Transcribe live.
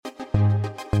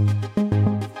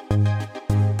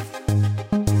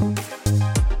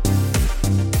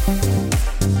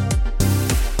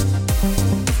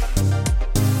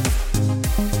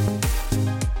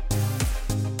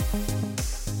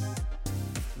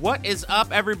What is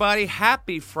up, everybody?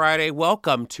 Happy Friday.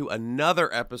 Welcome to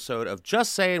another episode of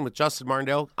Just Saying with Justin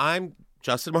Martindale. I'm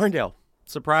Justin Martindale.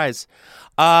 Surprise.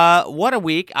 What a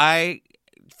week. I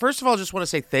first of all just want to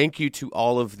say thank you to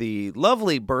all of the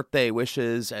lovely birthday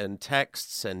wishes and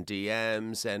texts and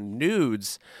DMs and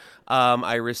nudes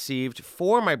I received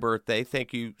for my birthday.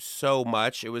 Thank you so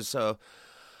much. It was a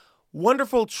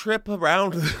wonderful trip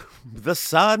around the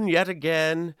sun yet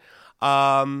again.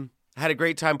 Had a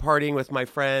great time partying with my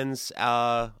friends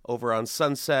over on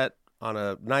Sunset on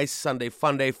a nice Sunday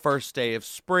fun day, first day of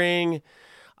spring.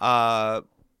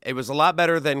 It was a lot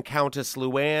better than Countess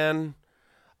Luann.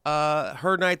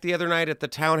 Her night the other night at the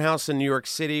townhouse in New York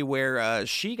City where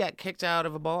she got kicked out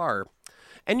of a bar.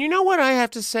 And you know what I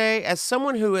have to say? As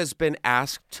someone who has been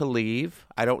asked to leave,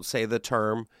 I don't say the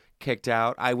term kicked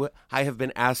out. I have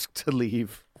been asked to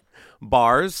leave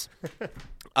bars.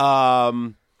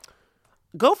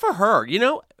 Go for her, you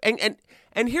know?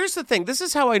 And here's the thing. This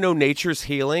is how I know nature's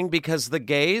healing, because the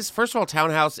gays, first of all,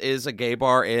 Townhouse is a gay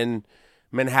bar in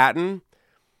Manhattan.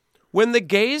 When the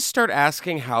gays start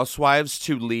asking housewives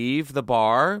to leave the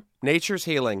bar, nature's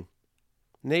healing.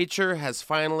 Nature has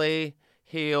finally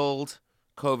healed.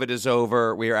 COVID is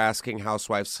over. We are asking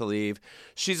housewives to leave.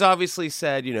 She's obviously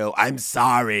said, you know, I'm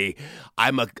sorry.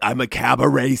 I'm a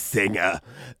cabaret singer.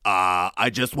 I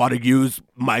just want to use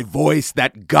my voice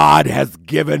that God has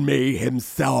given me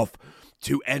himself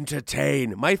to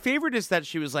entertain. My favorite is that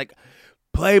she was like,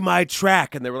 play my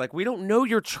track. And they were like, we don't know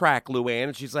your track, Luann.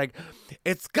 And she's like,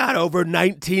 it's got over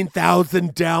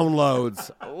 19,000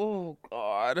 downloads. Oh,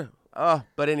 God.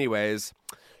 But anyways,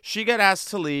 she got asked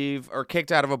to leave or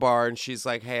kicked out of a bar, and she's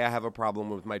like, hey, I have a problem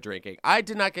with my drinking. I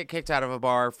did not get kicked out of a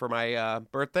bar for my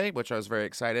birthday, which I was very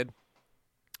excited.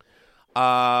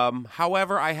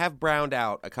 However, I have browned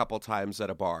out a couple times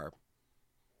at a bar.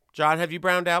 John, have you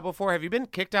browned out before? Have you been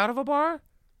kicked out of a bar?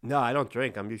 No, I don't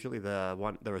drink. I'm usually the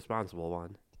responsible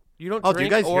one. You don't drink, do you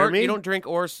guys hear me? You don't drink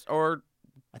or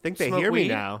I think they hear weed? me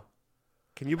now.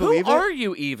 Can you believe it? Who are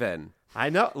you even?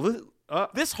 I know.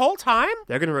 This whole time?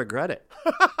 They're gonna regret it.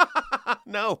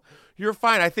 No, you're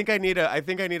fine. I think I need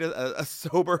a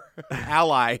sober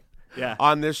ally Yeah.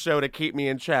 on this show to keep me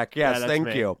in check. Yes, Yeah, thank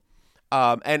me. you.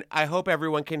 And I hope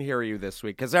everyone can hear you this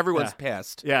week because everyone's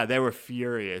pissed. Yeah, they were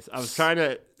furious. I was trying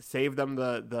to save them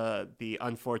the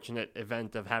unfortunate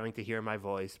event of having to hear my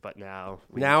voice, but now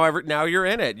Now you're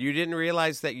in it. You didn't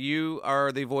realize that you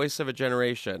are the voice of a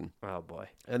generation. Oh boy.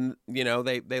 And you know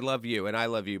they love you and I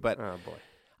love you, but Oh boy.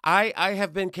 I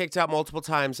have been kicked out multiple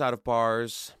times out of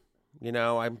bars. You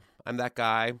know, I'm that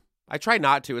guy. I try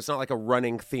not to. It's not like a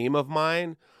running theme of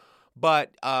mine.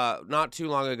 But not too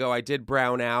long ago, I did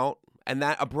brown out. And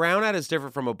that a brownout is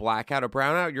different from a blackout. A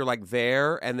brownout, you're like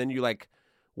there, and then you like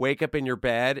wake up in your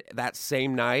bed that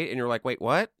same night, and you're like, wait,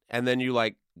 what? And then you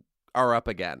like are up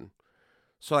again.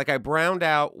 So like I browned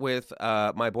out with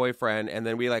my boyfriend, and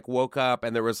then we like woke up,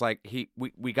 and there was like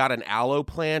we got an aloe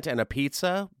plant and a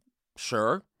pizza.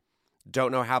 Sure.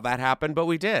 Don't know how that happened, but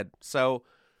we did. So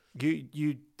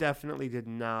You definitely did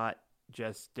not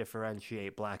just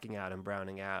differentiate blacking out and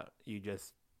browning out.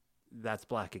 That's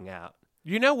blacking out.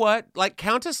 you know what? Like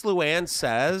Countess Luann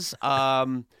says,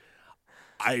 I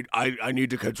need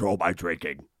to control my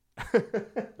drinking.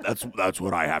 That's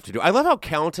what I have to do. I love how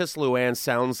Countess Luann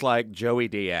sounds like Joey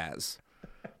Diaz.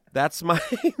 That's my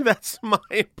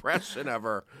impression of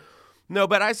her. No,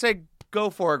 but I say go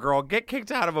for it, girl. Get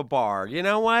kicked out of a bar. You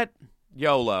know what?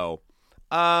 YOLO.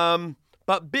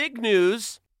 But big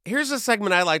news. Here's a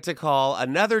segment I like to call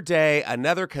Another Day,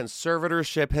 Another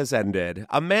Conservatorship Has Ended.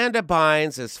 Amanda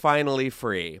Bynes is finally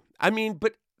free. I mean,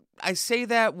 but I say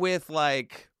that with,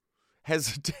 like,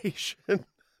 hesitation.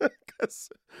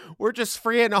 Because we're just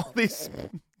freeing all these...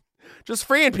 Just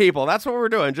freeing people. That's what we're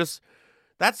doing.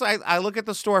 I look at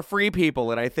the store Free People,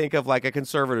 and I think of, like, a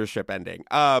conservatorship ending.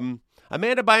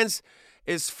 Amanda Bynes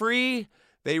is free.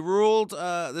 They ruled,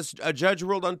 a judge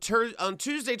ruled on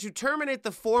Tuesday to terminate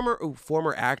the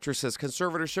former actress's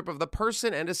conservatorship of the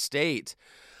person and estate.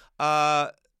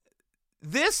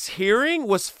 This hearing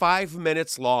was 5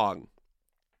 minutes long.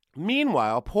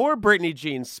 Meanwhile, poor Britney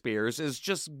Jean Spears is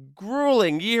just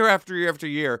grueling year after year after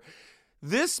year.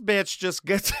 This bitch just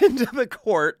gets into the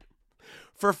court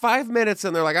for 5 minutes,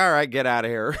 and they're like, all right, get out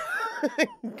of here.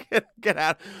 Get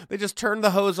out. They just turned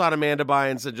the hose on Amanda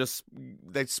Bynes and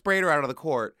they sprayed her out of the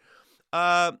court.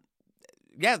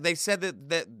 They said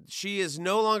that she is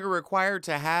no longer required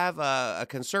to have a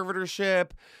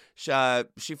conservatorship.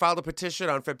 She filed a petition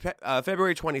on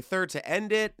February 23rd to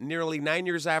end it, nearly 9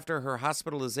 years after her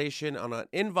hospitalization on an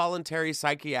involuntary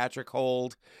psychiatric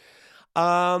hold.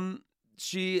 The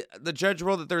judge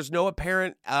ruled that there's no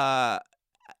apparent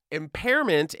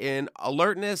impairment in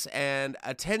alertness and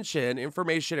attention,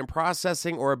 information and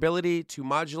processing, or ability to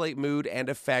modulate mood and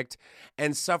affect,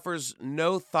 and suffers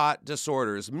no thought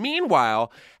disorders.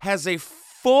 Meanwhile, has a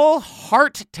full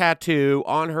heart tattoo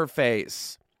on her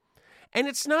face. And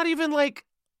it's not even like,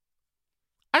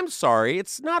 I'm sorry,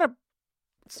 it's not a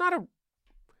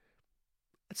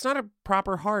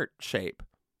proper heart shape.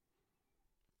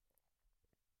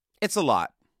 It's a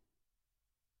lot.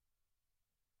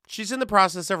 She's in the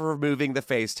process of removing the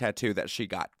face tattoo that she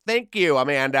got. Thank you,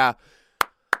 Amanda.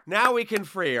 Now we can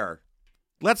free her.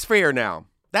 Let's free her now.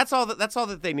 That's all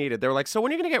that they needed. They were like, so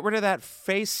when are you going to get rid of that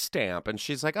face stamp? And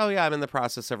she's like, oh, yeah, I'm in the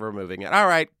process of removing it. All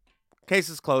right. Case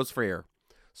is closed. Free her.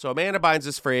 So Amanda Bynes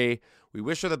is free. We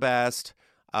wish her the best.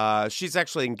 She's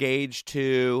actually engaged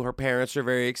too. Her parents are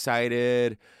very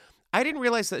excited. I didn't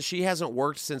realize that she hasn't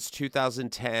worked since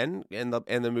 2010 in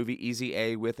the movie Easy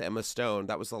A with Emma Stone.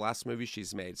 That was the last movie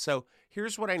she's made. So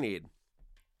here's what I need.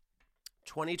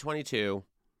 2022.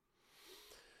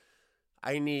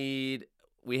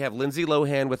 We have Lindsay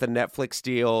Lohan with a Netflix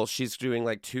deal. She's doing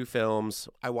like 2 films.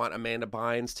 I want Amanda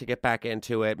Bynes to get back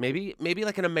into it. Maybe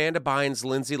like an Amanda Bynes,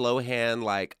 Lindsay Lohan,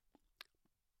 like,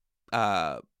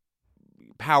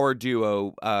 power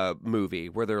duo movie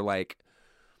where they're like,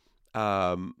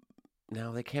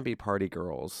 no, they can't be party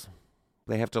girls.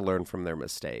 They have to learn from their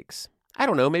mistakes. I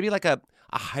don't know, maybe like a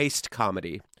heist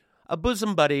comedy, a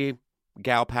bosom buddy,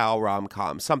 gal pal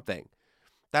rom-com, something.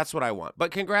 That's what I want.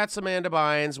 But congrats, Amanda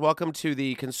Bynes. Welcome to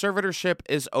the Conservatorship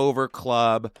is Over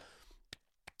Club.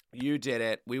 You did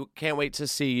it. We can't wait to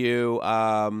see you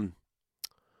not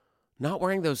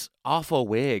wearing those awful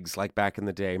wigs like back in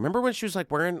the day. Remember when she was like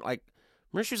wearing like,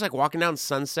 remember she was like walking down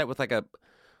Sunset with like a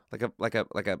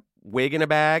wig in a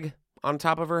bag on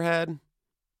top of her head?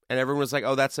 And everyone was like,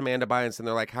 oh, that's Amanda Bynes. And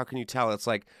they're like, how can you tell? It's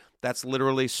like, that's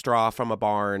literally straw from a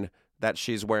barn that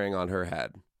she's wearing on her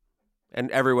head. And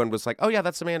everyone was like, oh, yeah,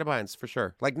 that's Amanda Bynes for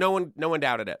sure. Like, no one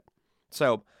doubted it.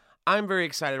 So I'm very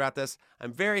excited about this.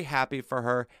 I'm very happy for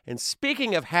her. And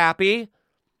speaking of happy,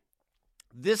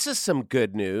 this is some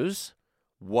good news.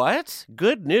 What?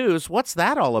 Good news? What's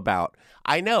that all about?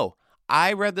 I know.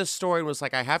 I read this story and was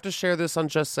like, I have to share this on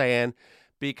Just Saying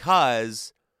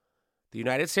because the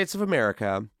United States of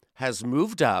America has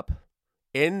moved up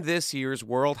in this year's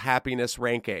World Happiness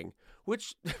Ranking,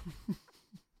 which,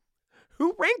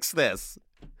 who ranks this?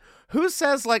 Who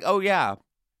says like, oh yeah,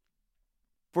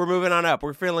 we're moving on up,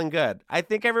 we're feeling good? I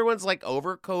think everyone's like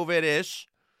over COVID-ish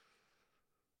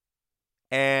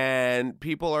and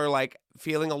people are like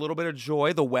feeling a little bit of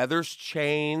joy. The weather's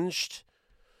changed.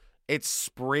 It's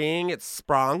spring. It's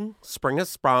sprung. Spring has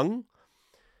sprung.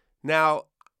 Now,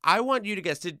 I want you to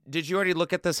guess. Did you already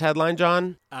look at this headline,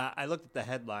 John? I looked at the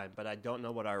headline, but I don't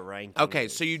know what our ranking Okay,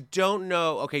 is. so you don't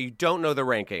know. Okay, you don't know the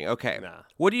ranking. Okay. Nah.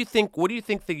 What do you think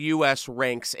the U.S.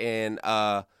 ranks in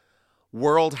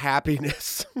world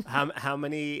happiness? How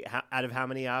many out of how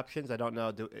many options? I don't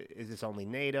know. Is this only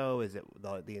NATO? Is it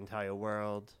the entire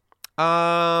world?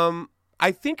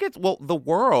 I think it's, the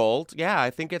world. Yeah, I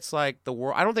think it's like the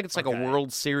world. I don't think it's like a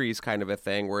World Series kind of a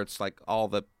thing where it's like all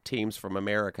the teams from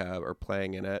America are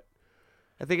playing in it.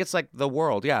 I think it's like the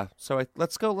world. Yeah. So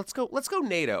let's go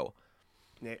NATO.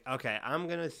 Okay, I'm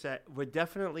going to say we're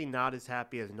definitely not as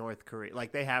happy as North Korea.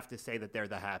 Like, they have to say that they're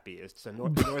the happiest. So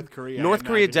North Korea. North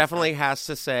Korea definitely has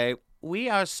to say, we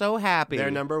are so happy.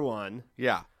 They're number 1.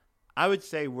 Yeah. I would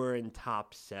say we're in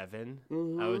top 7.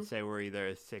 Mm-hmm. I would say we're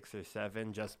either 6 or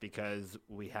 7 just because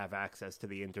we have access to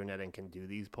the internet and can do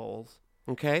these polls.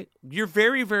 Okay. You're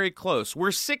very, very close.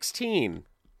 We're 16.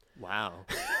 Wow.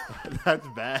 That's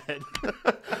bad.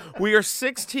 We are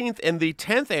 16th in the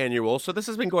 10th annual, so this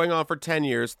has been going on for 10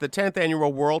 years, the 10th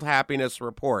annual World Happiness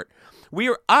Report. We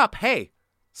are up, hey,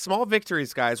 small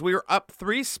victories, guys. We are up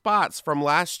 3 spots from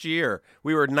last year.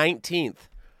 We were 19th.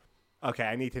 Okay,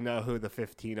 I need to know who the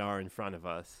 15 are in front of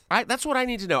us. That's what I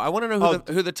need to know. I want to know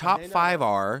who the top 5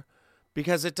 are,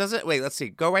 because it doesn't, wait, let's see.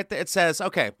 Go right there. It says,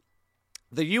 okay,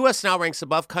 the U.S. now ranks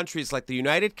above countries like the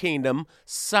United Kingdom,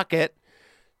 suck it,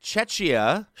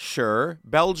 Czechia, sure,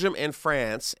 Belgium, and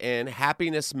France in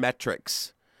happiness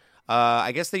metrics.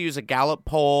 I guess they use a Gallup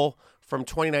poll from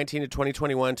 2019 to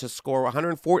 2021 to score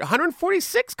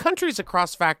 146 countries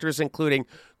across factors including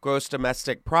gross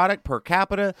domestic product per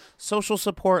capita, social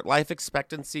support, life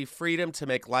expectancy, freedom to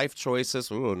make life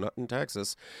choices, ooh, not in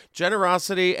Texas,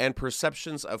 generosity, and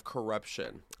perceptions of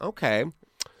corruption. Okay.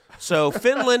 So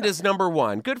Finland is number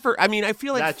 1. Good for, I mean, I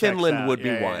feel like That Finland checks out. would be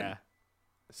Yeah, 1. yeah.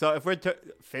 So if we're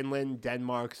Finland,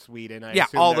 Denmark, Sweden, I Yeah,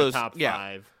 assume all they're those- top yeah.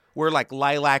 5. where like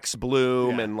lilacs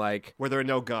bloom Yeah. and like Where there are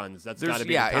no guns. That's got there's to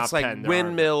be the top it's like 10. There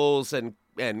windmills and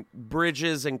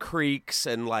bridges and creeks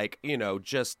and like,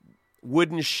 just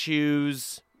wooden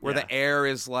shoes where Yeah. the air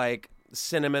is like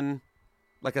cinnamon,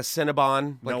 like a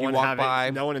Cinnabon, like you walk by.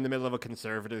 No one in the middle of a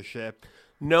conservatorship.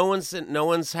 No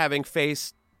one's having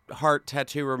face heart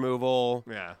tattoo removal.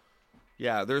 Yeah.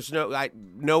 Yeah, there's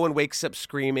no one wakes up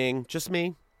screaming. Just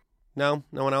me. No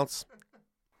one else.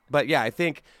 But yeah, I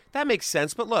think that makes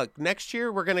sense. But look, next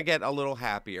year we're gonna get a little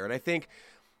happier, and I think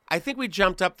we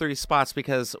jumped up 3 spots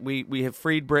because we have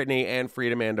freed Brittany and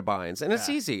freed Amanda Bynes, and it's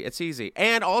easy. It's easy,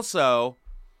 and also,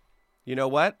 you know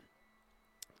what?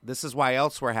 This is why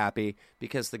else we're happy,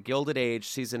 because the Gilded Age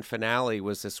season finale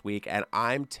was this week, and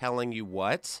I'm telling you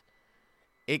what,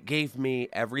 it gave me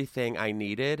everything I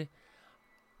needed.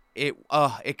 It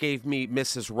gave me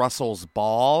Mrs. Russell's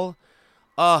ball.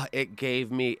 It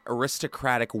gave me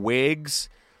aristocratic wigs.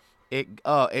 It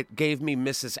gave me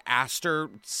Mrs. Astor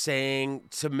saying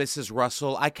to Mrs.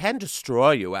 Russell, "I can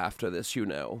destroy you after this, you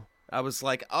know." I was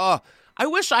like, I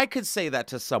wish I could say that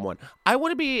to someone. I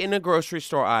want to be in a grocery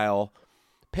store aisle,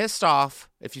 pissed off.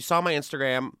 If you saw my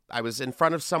Instagram, I was in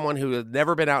front of someone who had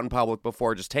never been out in public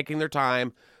before, just taking their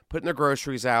time, putting their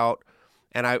groceries out.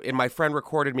 And my friend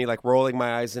recorded me like rolling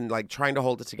my eyes and like trying to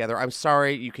hold it together. I'm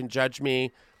sorry, you can judge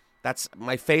me. That's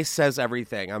my face says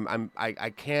everything. I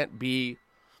can't be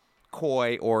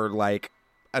coy or like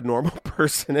a normal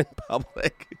person in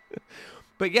public.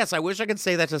 But yes, I wish I could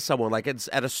say that to someone. Like it's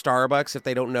at a Starbucks, if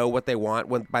they don't know what they want,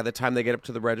 when by the time they get up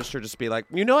to the register, just be like,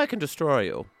 I can destroy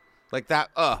you. Like that,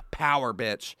 power,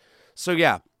 bitch. So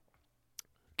yeah,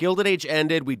 Gilded Age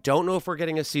ended. We don't know if we're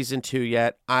getting a season 2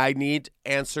 yet. I need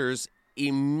answers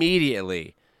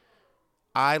immediately.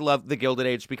 I love the Gilded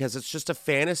Age because it's just a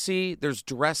fantasy. There's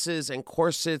dresses and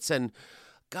corsets and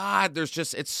God,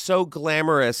 it's so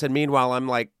glamorous. And meanwhile, I'm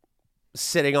like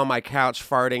sitting on my couch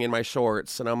farting in my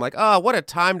shorts. And I'm like, oh, what a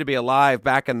time to be alive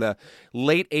back in the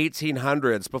late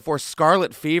 1800s before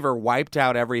scarlet fever wiped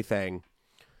out everything.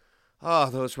 Oh,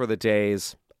 those were the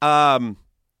days. However,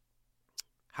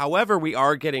 we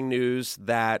are getting news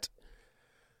that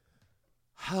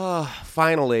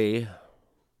finally,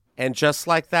 and just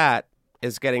like that,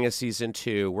 is getting a season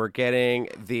 2. We're getting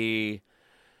the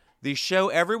show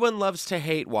everyone loves to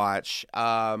hate watch.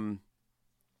 I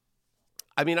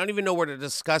don't even know where to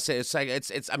discuss it. It's like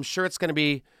I'm sure it's going to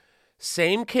be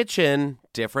same kitchen,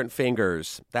 different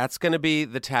fingers. That's going to be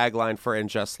the tagline for And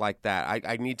Just Like That.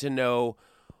 I need to know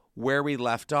where we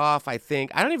left off. I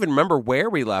don't even remember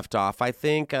where we left off. I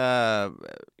think there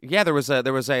was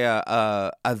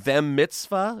a them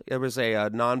mitzvah. There was a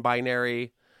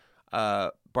non-binary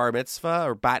bar mitzvah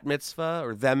or bat mitzvah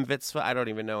or them mitzvah. I don't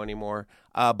even know anymore.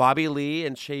 Bobby Lee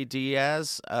and Shay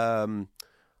Diaz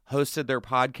hosted their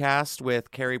podcast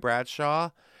with Carrie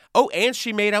Bradshaw. Oh, and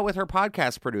she made out with her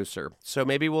podcast producer. So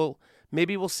maybe we'll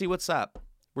see what's up.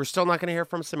 We're still not going to hear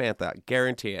from Samantha.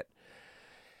 Guarantee it.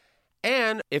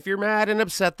 And if you're mad and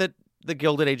upset that the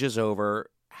Gilded Age is over,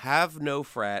 have no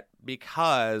fret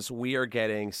because we are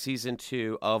getting season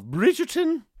 2 of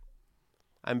Bridgerton.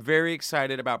 I'm very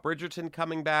excited about Bridgerton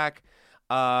coming back.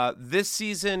 This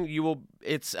season,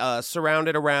 it's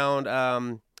surrounded around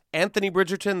Anthony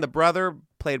Bridgerton, the brother,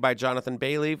 played by Jonathan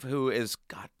Bailey, who is,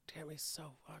 God damn, he's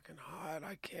so fucking hot.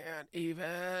 I can't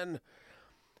even.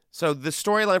 So the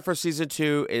storyline for season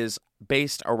 2 is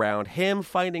based around him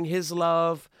finding his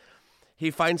love. He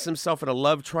finds himself in a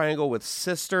love triangle with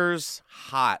sisters.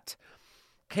 Hot.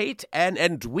 Kate and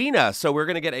Edwina. So we're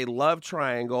going to get a love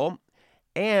triangle.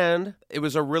 And it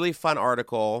was a really fun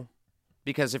article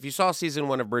because if you saw season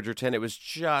 1 of Bridgerton, it was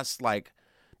just like,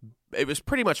 it was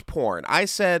pretty much porn. I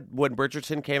said when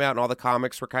Bridgerton came out and all the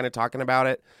comics were kind of talking about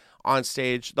it on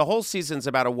stage, the whole season's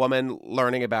about a woman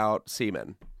learning about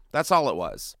semen. That's all it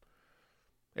was.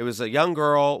 It was a young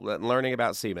girl learning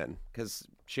about semen because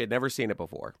she had never seen it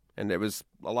before. And it was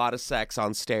a lot of sex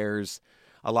on stairs,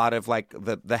 a lot of like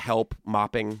the help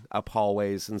mopping up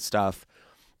hallways and stuff.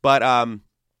 But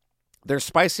they're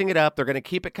spicing it up. They're going to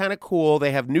keep it kind of cool.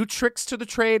 They have new tricks to the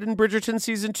trade in Bridgerton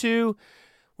season 2,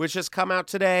 which has come out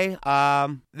today.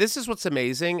 This is what's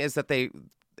amazing is that they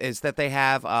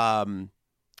have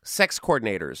sex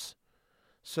coordinators.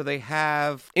 So they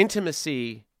have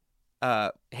intimacy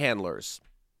handlers,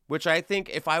 which I think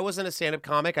if I wasn't a stand-up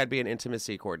comic, I'd be an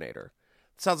intimacy coordinator.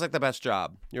 Sounds like the best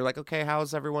job. You're like, okay,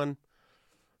 how's everyone?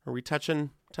 Are we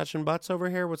touching butts over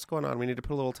here? What's going on? We need to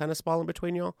put a little tennis ball in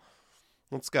between y'all?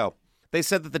 Let's go. They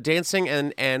said that the dancing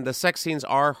and the sex scenes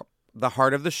are the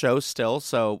heart of the show still.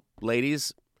 So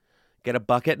ladies, get a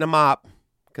bucket and a mop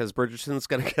because Bridgerton's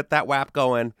going to get that WAP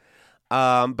going.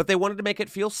 But they wanted to make it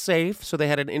feel safe, so they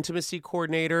had an intimacy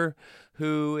coordinator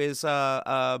who is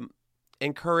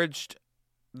encouraged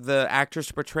the actors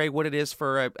to portray what it is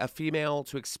for a female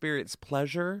to experience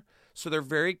pleasure. So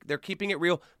they're keeping it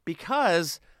real,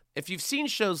 because if you've seen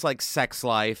shows like Sex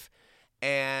Life,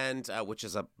 and which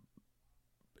is a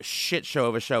shit show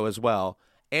of a show as well,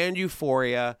 and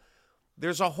Euphoria,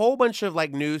 there's a whole bunch of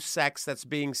like new sex that's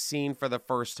being seen for the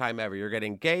first time ever. You're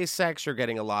getting gay sex, you're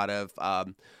getting a lot of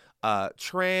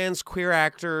trans queer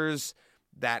actors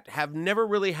that have never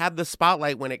really had the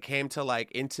spotlight when it came to like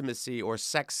intimacy or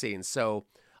sex scenes. So,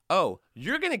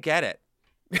 you're going to get it.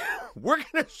 We're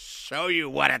going to show you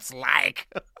what it's like.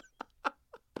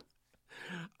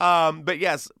 But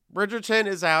yes, Bridgerton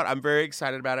is out. I'm very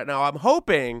excited about it. Now, I'm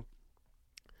hoping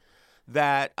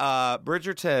that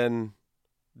Bridgerton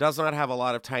does not have a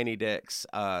lot of tiny dicks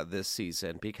this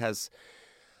season, because,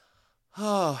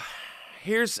 this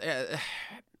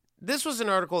was an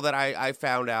article that I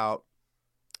found out,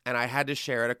 and I had to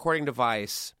share it. According to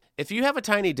Vice, if you have a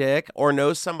tiny dick or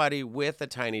know somebody with a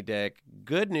tiny dick,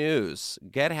 good news.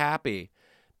 Get happy,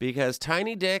 because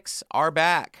tiny dicks are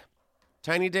back.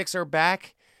 Tiny dicks are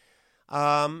back.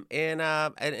 In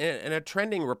a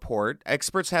trending report,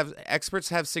 experts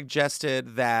have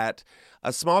suggested that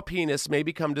a small penis may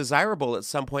become desirable at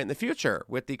some point in the future,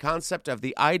 with the concept of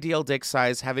the ideal dick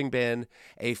size having been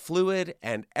a fluid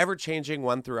and ever-changing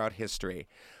one throughout history.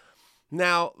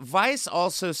 Now, Vice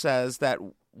also says that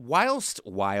whilst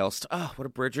what a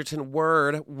Bridgerton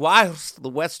word, whilst the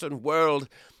Western world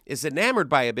is enamored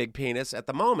by a big penis at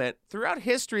the moment, throughout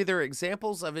history there are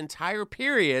examples of entire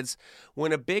periods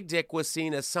when a big dick was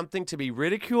seen as something to be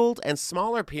ridiculed and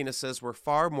smaller penises were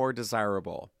far more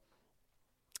desirable.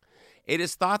 It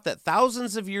is thought that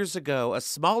thousands of years ago, a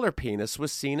smaller penis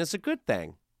was seen as a good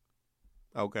thing.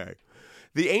 Okay.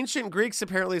 The ancient Greeks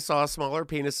apparently saw a smaller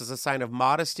penis as a sign of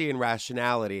modesty and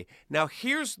rationality. Now,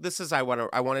 I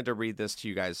wanted to read this to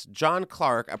you guys. John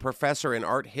Clark, a professor in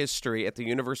art history at the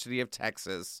University of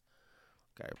Texas.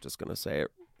 Okay, I'm just going to say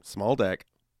it. Small dick.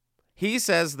 He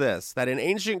says this, that in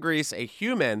ancient Greece, a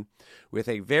human with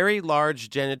a very large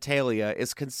genitalia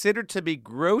is considered to be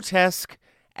grotesque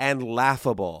and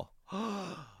laughable.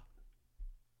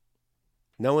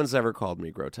 No one's ever called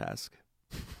me grotesque.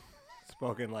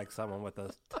 Spoken like someone with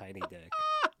a tiny dick.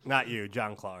 Not you,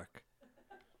 John Clark.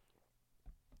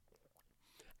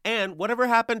 And whatever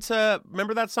happened to,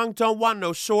 remember that song, Don't Want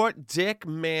No Short Dick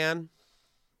Man?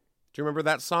 Do you remember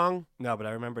that song? No, but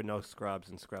I remember No Scrubs,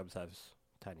 and Scrubs has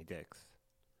tiny dicks.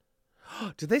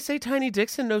 Did they say tiny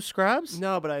dicks and No Scrubs?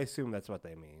 No, but I assume that's what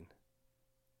they mean.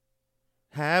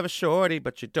 Have a shorty,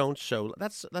 but you don't show.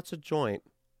 That's a joint.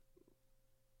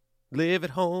 Live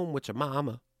at home with your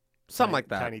mama. Something like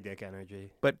that. Tiny dick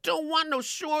energy. But don't want no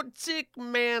short dick,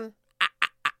 man.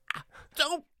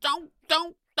 Don't want.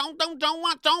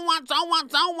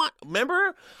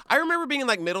 Remember? I remember being in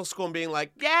like middle school and being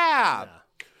like, yeah.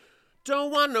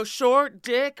 Don't want no short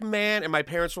dick, man. And my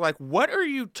parents were like, what are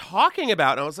you talking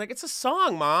about? And I was like, it's a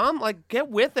song, Mom. Like, get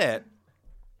with it.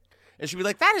 And she'd be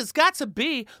like, that has got to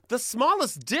be the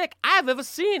smallest dick I've ever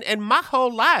seen in my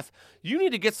whole life. You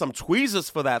need to get some tweezers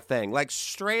for that thing. Like,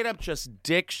 straight up just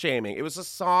dick shaming. It was a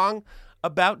song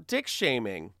about dick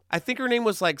shaming. I think her name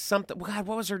was like something. God,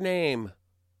 what was her name?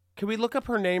 Can we look up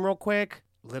her name real quick?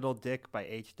 Little Dick by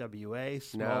H.W.A.,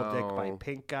 Small Dick by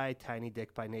Pink Guy, Tiny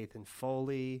Dick by Nathan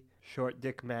Foley, Short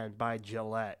Dick Man by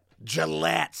Gillette.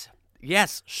 Gillette.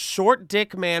 Yes, Short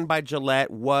Dick Man by Gillette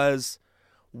was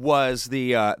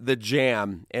the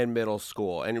jam in middle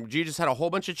school. And you just had a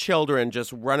whole bunch of children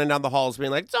just running down the halls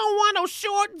being like, don't want no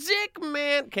short dick,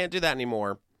 man. Can't do that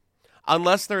anymore.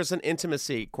 Unless there's an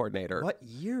intimacy coordinator. What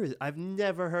year is I've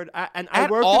never heard. I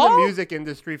At worked all? in the music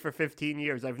industry for 15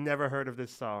 years. I've never heard of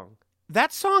this song.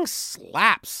 That song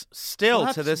slaps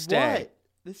still to this day.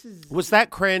 Was that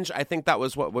cringe? I think that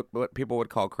was what people would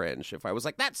call cringe. If I was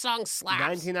like, that song slaps.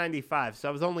 1995, so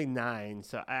I was only 9,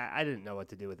 so I didn't know what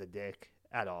to do with a dick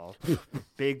at all.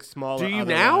 Big, small. Do you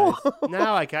now?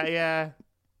 Now I can, yeah.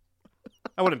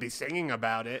 I wouldn't be singing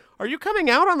about it. Are you coming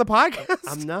out on the podcast?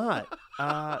 I'm not.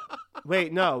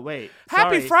 Wait.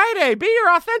 Happy Sorry. Friday. Be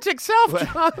your authentic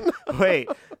self, John. Wait.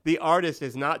 The artist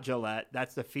is not Gillette.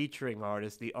 That's the featuring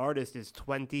artist. The artist is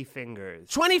 20 Fingers.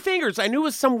 20 Fingers. I knew it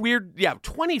was some weird,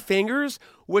 20 Fingers,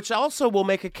 which also will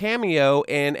make a cameo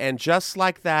in And Just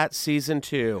Like That Season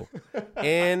 2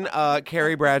 in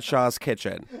Carrie Bradshaw's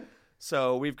kitchen.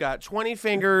 So we've got 20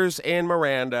 Fingers and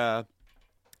Miranda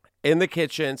in the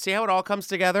kitchen. See how it all comes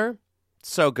together?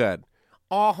 So good.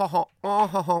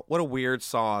 What a weird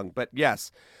song. But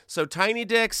yes. So Tiny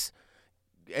Dicks,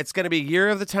 it's going to be Year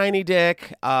of the Tiny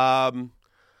Dick. I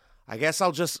I guess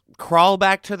I'll just crawl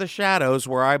back to the shadows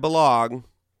where I belong.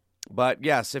 But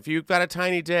yes, if you've got a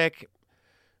tiny dick,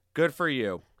 good for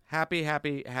you. Happy,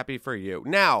 happy, happy for you.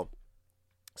 Now,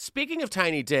 speaking of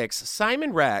tiny dicks,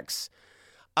 Simon Rex,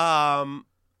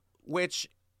 which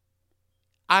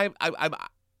I'm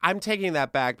taking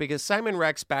that back because Simon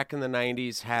Rex back in the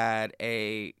 90s had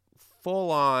a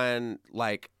full-on,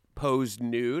 like, posed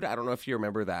nude. I don't know if you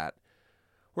remember that.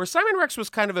 Where Simon Rex was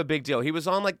kind of a big deal. He was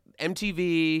on, like,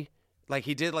 MTV. Like,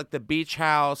 he did, like, the Beach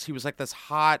House. He was, like, this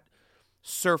hot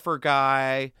surfer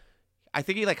guy. I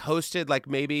think he, like, hosted, like,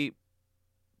 maybe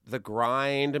The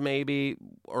Grind, maybe.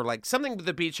 Or, like, something to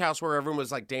the Beach House where everyone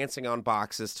was, like, dancing on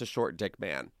boxes to Short Dick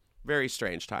Man. Very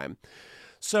strange time.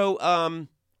 So,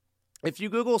 if you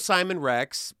Google Simon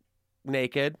Rex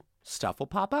naked, stuff will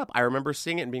pop up. I remember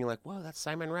seeing it and being like, whoa, that's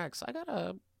Simon Rex. I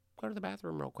gotta go to the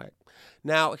bathroom real quick.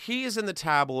 Now, he is in the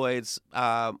tabloids,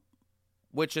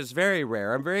 which is very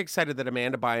rare. I'm very excited that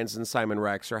Amanda Bynes and Simon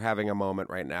Rex are having a moment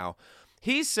right now.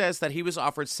 He says that he was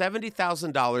offered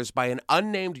 $70,000 by an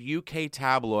unnamed UK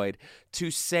tabloid to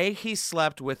say he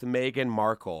slept with Meghan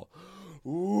Markle.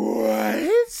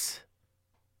 What?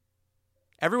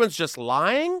 Everyone's just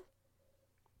lying?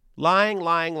 Lying.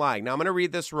 Now, I'm going to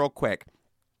read this real quick.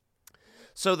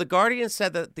 So, The Guardian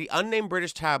said that the unnamed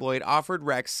British tabloid offered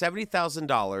Rex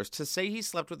 $70,000 to say he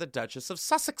slept with the Duchess of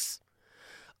Sussex.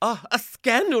 A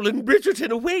scandal in Bridgerton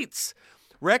awaits.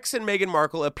 Rex and Meghan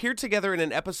Markle appeared together in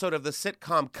an episode of the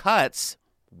sitcom Cuts.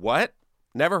 What?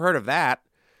 Never heard of that.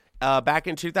 Back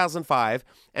in 2005.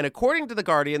 And according to The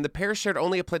Guardian, the pair shared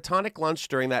only a platonic lunch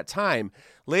during that time.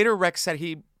 Later, Rex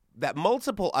said that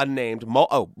multiple unnamed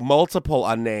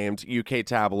UK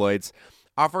tabloids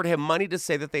offered him money to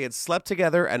say that they had slept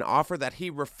together, an offer that he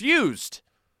refused.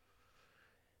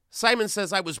 Simon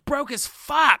says, I was broke as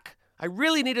fuck. I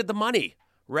really needed the money.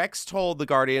 Rex told The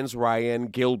Guardian's Ryan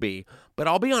Gilby, but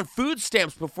I'll be on food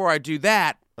stamps before I do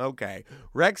that. Okay.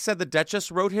 Rex said the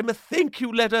Duchess wrote him a thank you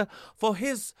letter for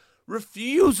his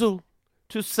refusal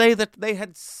to say that they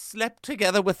had slept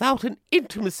together without an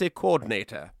intimacy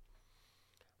coordinator.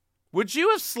 Would you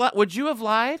have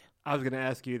lied? I was going to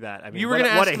ask you that. I mean, you were going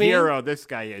to ask what a me? Hero this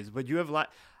guy is. Would you have lied?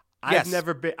 Yes.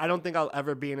 I don't think I'll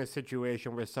ever be in a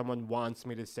situation where someone wants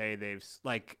me to say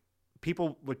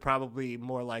people would probably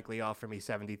more likely offer me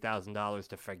 $70,000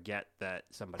 to forget that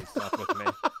somebody slept with me.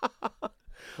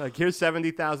 Like, here's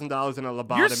 $70,000 in a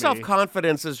lobotomy. Your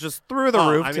self-confidence is just through the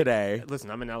roof today. Listen,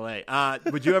 I'm in LA.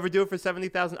 Would you ever do it for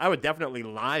 $70,000? I would definitely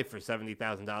lie for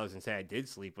 $70,000 and say I did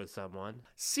sleep with someone.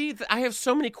 See, I have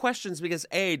so many questions because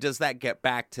A, does that get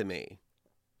back to me?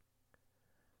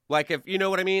 Like, if you know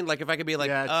what I mean? Like, if I could be like,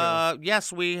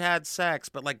 yes, we had sex,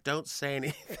 but, like, don't say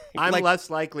anything. I'm like, less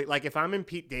likely. Like, if I'm in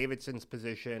Pete Davidson's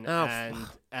position and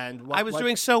I was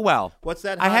doing so well. What's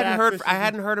that? I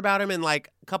hadn't heard about him in,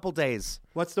 like, a couple days.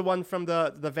 What's the one from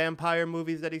the vampire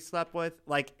movies that he slept with?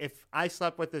 Like, if I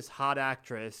slept with this hot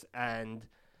actress and...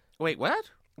 Wait,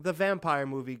 what? The vampire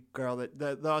movie girl,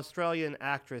 the Australian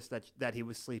actress that he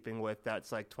was sleeping with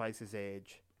that's, like, twice his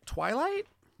age. Twilight?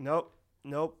 Nope.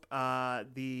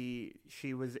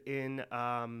 She was in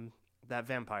that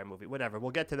vampire movie. Whatever.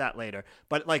 We'll get to that later.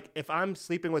 But like, if I'm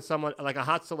sleeping with someone like a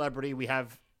hot celebrity, we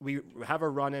have a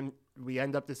run-in. We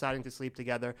end up deciding to sleep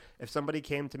together. If somebody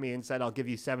came to me and said, "I'll give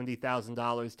you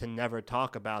 $70,000 to never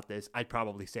talk about this," I'd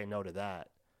probably say no to that.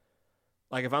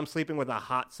 Like, if I'm sleeping with a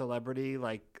hot celebrity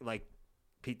like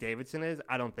Pete Davidson is,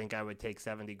 I don't think I would take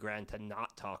 $70,000 to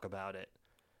not talk about it.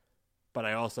 But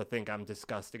I also think I'm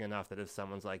disgusting enough that if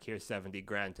someone's like, here's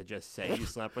 $70,000 to just say you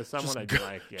slept with someone, I'd be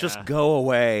like, yeah. Just go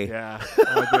away. Yeah,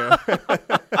 I do.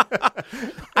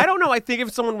 I don't know. I think if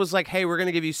someone was like, hey, we're going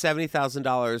to give you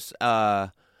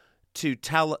 $70,000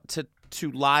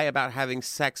 to lie about having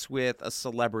sex with a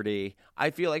celebrity,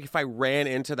 I feel like if I ran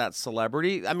into that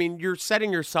celebrity, I mean, you're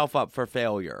setting yourself up for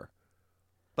failure.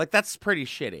 Like, that's pretty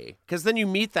shitty. Because then you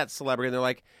meet that celebrity and they're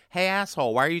like, hey,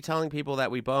 asshole, why are you telling people that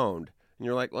we boned? And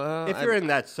you're like, well, if you're in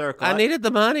that circle, I needed the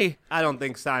money. I don't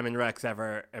think Simon Rex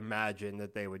ever imagined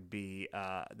that they would be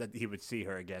that he would see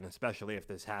her again, especially if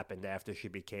this happened after she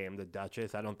became the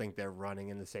Duchess. I don't think they're running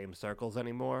in the same circles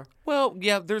anymore. Well,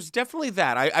 yeah, there's definitely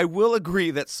that. I will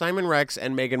agree that Simon Rex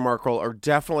and Meghan Markle are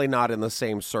definitely not in the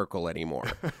same circle anymore.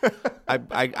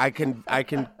 I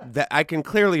can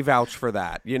clearly vouch for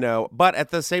that, you know. But at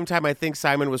the same time, I think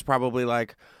Simon was probably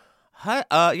like,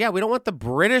 yeah, we don't want the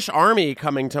British Army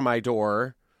coming to my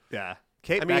door. Yeah.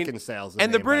 Kate Beckinsale's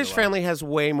and the British family has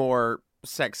way more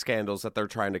sex scandals that they're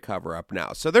trying to cover up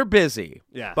now. So they're busy.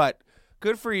 Yeah. But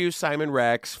good for you, Simon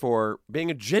Rex, for being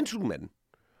a gentleman.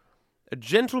 A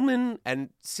gentleman and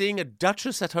seeing a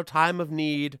duchess at her time of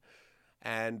need.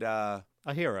 And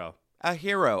A hero. A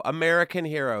hero, American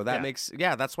hero. That Yeah. makes,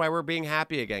 that's why we're being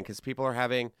happy again, because people are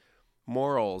having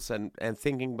morals and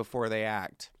thinking before they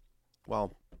act.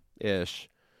 Well, ish.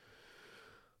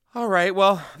 All right,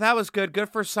 well, that was good. Good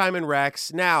for Simon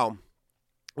Rex. Now,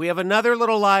 we have another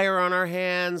little liar on our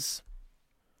hands.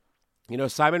 You know,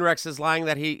 Simon Rex is lying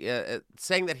that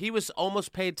saying that he was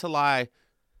almost paid to lie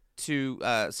to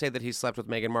say that he slept with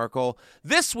Meghan Markle.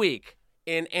 This week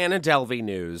in Anna Delvey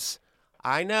news.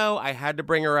 I know, I had to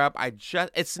bring her up.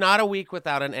 It's not a week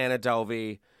without an Anna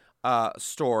Delvey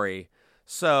story.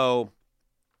 So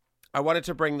I wanted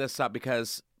to bring this up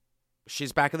because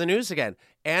she's back in the news again.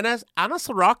 Anna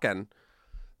Sorokin,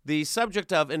 the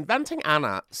subject of Inventing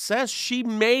Anna, says she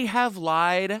may have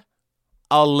lied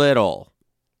a little.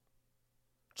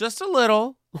 Just a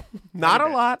little. Not a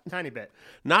lot. Tiny bit.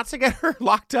 Not to get her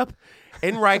locked up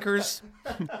in Rikers.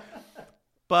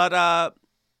 But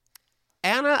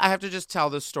Anna, I have to just tell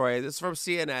this story. This is from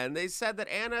CNN. They said that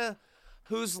Anna,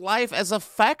 whose life as a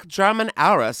fake German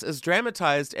heiress is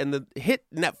dramatized in the hit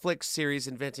Netflix series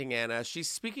Inventing Anna, she's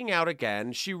speaking out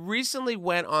again. She recently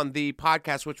went on the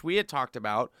podcast, which we had talked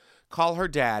about, Call Her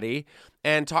Daddy,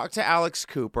 and talked to Alex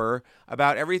Cooper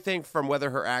about everything from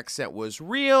whether her accent was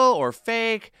real or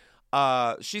fake.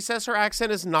 She says her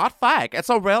accent is not fake. It's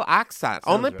a real accent.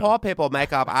 Only poor people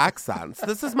make up accents.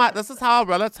 This is how I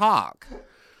really talk.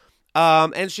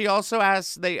 And she also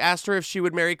they asked her if she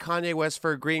would marry Kanye West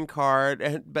for a green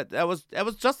card, but that was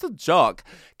just a joke.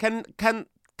 Can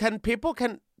people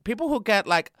who get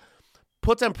like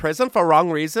put in prison for wrong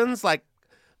reasons like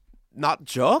not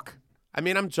joke? I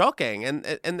mean, I'm joking.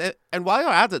 And while you're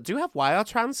at it, do you have wire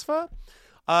transfer?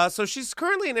 So she's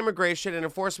currently in immigration and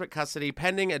enforcement custody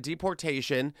pending a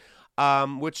deportation,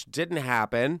 which didn't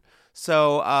happen.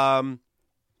 So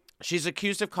she's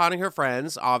accused of conning her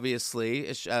friends,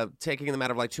 obviously, taking them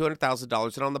out of like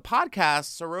 $200,000. And on the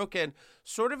podcast, Sorokin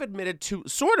sort of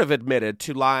admitted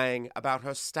to lying about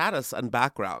her status and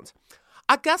background.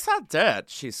 I guess I did,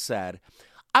 she said.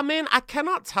 I mean, I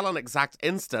cannot tell an exact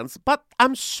instance, but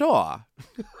I'm sure.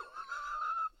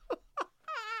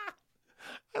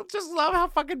 I just love how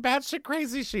fucking batshit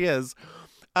crazy she is.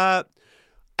 And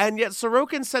yet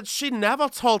Sorokin said she never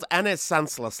told any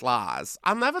senseless lies.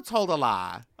 I never told a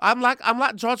lie. I'm like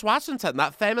George Washington,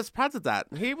 that famous president.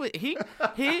 He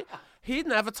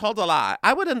never told a lie.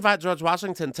 I would invite George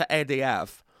Washington to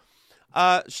ADF.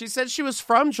 She said she was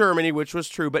from Germany, which was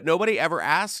true, but nobody ever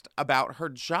asked about her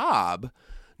job.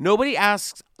 Nobody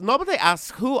asks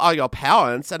who are your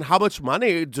parents and how much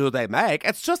money do they make.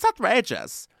 It's just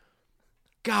outrageous.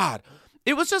 God,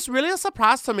 it was just really a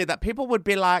surprise to me that people would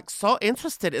be like so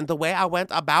interested in the way I went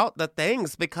about the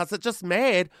things because it just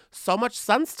made so much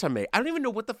sense to me. I don't even know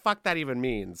what the fuck that even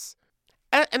means.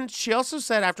 And she also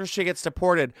said after she gets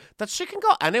deported that she can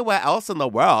go anywhere else in the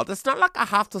world. It's not like I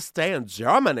have to stay in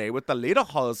Germany with the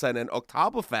Lederhosen and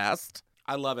Oktoberfest.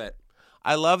 I love it.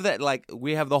 I love that, like,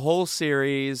 we have the whole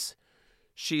series.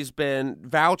 She's been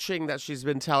vouching that she's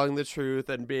been telling the truth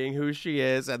and being who she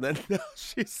is. And then now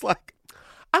she's like,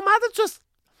 I might have just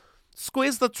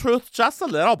squeezed the truth just a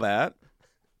little bit.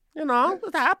 You know,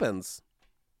 it happens.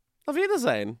 Auf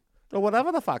Wiedersehen. Or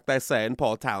whatever the fuck they say in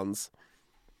poor towns.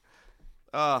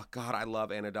 Oh, God, I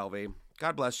love Anna Delvey.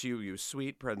 God bless you, you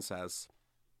sweet princess.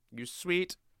 You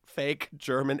sweet, fake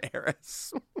German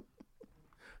heiress.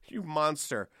 You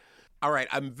monster. All right,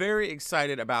 I'm very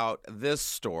excited about this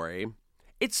story.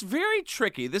 It's very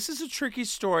tricky. This is a tricky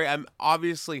story. I'm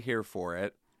obviously here for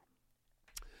it.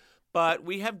 But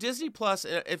we have Disney Plus.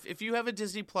 If you have a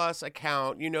Disney Plus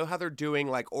account, you know how they're doing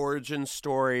like origin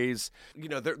stories. You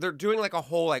know, they're doing like a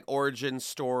whole like origin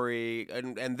story.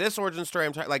 And this origin story,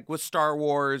 I'm talking like with Star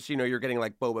Wars, you know, you're getting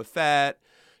like Boba Fett.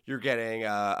 You're getting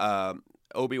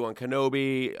Obi-Wan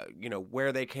Kenobi, you know,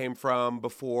 where they came from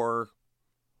before,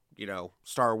 you know,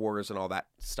 Star Wars and all that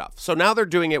stuff. So now they're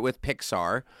doing it with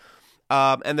Pixar.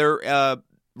 And they're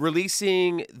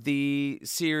releasing the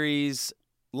series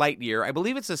Lightyear. I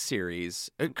believe it's a series.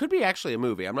 It could be actually a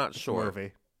movie. I'm not sure.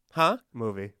 Movie. Huh?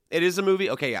 Movie. It is a movie?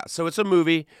 Okay, yeah. So it's a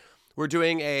movie. We're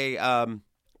doing a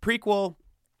prequel,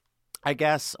 I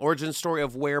guess, origin story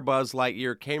of where Buzz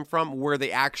Lightyear came from, where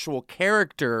the actual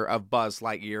character of Buzz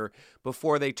Lightyear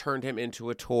before they turned him into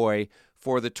a toy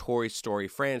for the Toy Story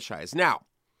franchise. Now,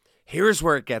 here's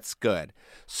where it gets good.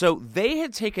 So they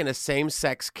had taken a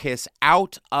same-sex kiss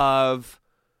out of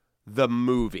the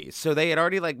movie. So they had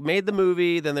already like made the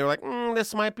movie. Then they were like,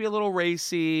 this might be a little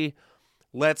racy.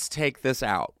 Let's take this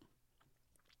out.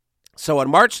 So on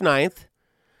March 9th,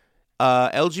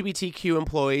 LGBTQ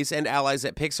employees and allies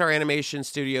at Pixar Animation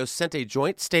Studios sent a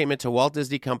joint statement to Walt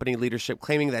Disney Company leadership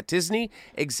claiming that Disney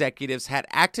executives had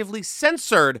actively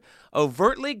censored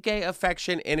overtly gay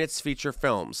affection in its feature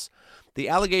films. The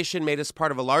allegation made as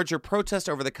part of a larger protest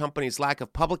over the company's lack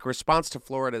of public response to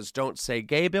Florida's Don't Say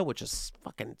Gay bill, which is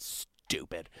fucking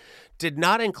stupid, did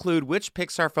not include which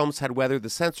Pixar films had weathered the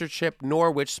censorship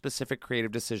nor which specific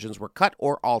creative decisions were cut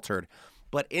or altered.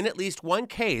 But in at least one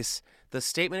case, the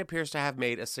statement appears to have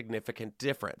made a significant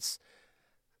difference.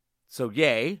 So,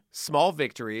 yay, small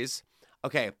victories.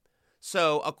 Okay,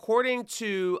 so according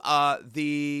to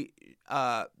the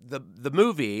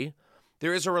movie,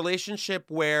 there is a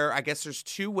relationship where I guess there's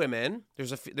two women.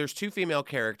 There's two female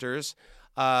characters.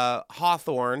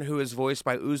 Hawthorne, who is voiced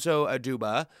by Uzo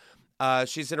Aduba,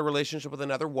 she's in a relationship with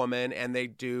another woman, and they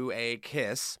do a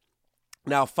kiss.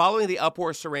 Now, following the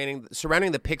uproar surrounding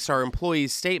the Pixar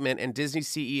employee's statement and Disney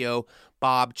CEO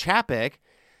Bob Chapek,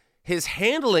 his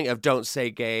handling of Don't Say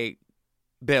Gay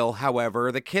bill,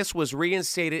 however, the kiss was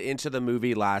reinstated into the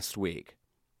movie last week.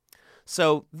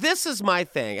 So this is my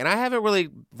thing, and I haven't really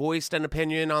voiced an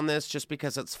opinion on this just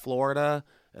because it's Florida,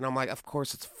 and I'm like, of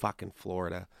course it's fucking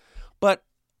Florida. But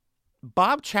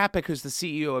Bob Chapek, who's the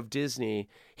CEO of Disney,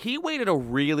 he waited a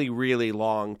really, really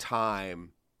long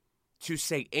time to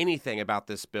say anything about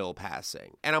this bill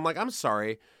passing. And I'm like, I'm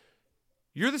sorry.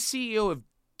 You're the CEO of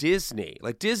Disney,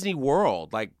 like Disney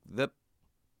World, like the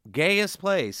gayest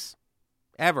place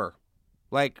ever,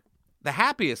 like the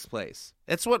happiest place.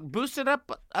 It's what boosted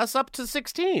us up to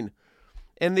 16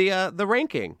 in the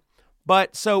ranking.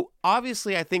 But so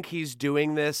obviously I think he's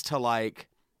doing this to like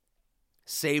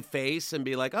save face and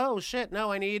be like, oh shit,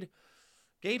 no, I need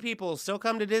gay people still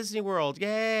come to Disney World.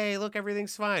 Yay, look,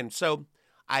 everything's fine. So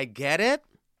I get it.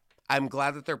 I'm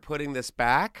glad that they're putting this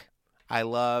back. I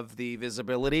love the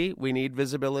visibility. We need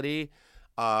visibility.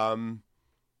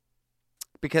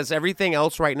 Because everything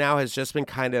else right now has just been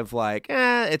kind of like,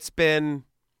 it's been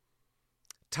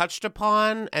touched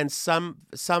upon, and some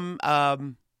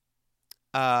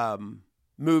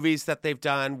movies that they've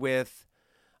done with,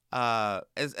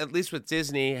 at least with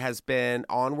Disney, has been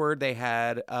Onward. They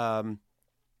had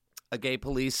a gay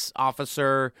police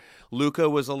officer. Luca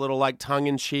was a little like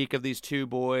tongue-in-cheek of these two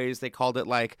boys. They called it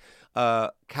like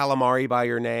Calamari by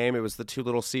Your Name. It was the two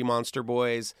little sea monster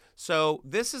boys. So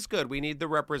this is good. We need the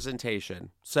representation.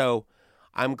 So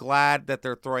I'm glad that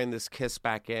they're throwing this kiss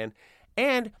back in.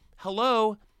 And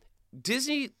hello,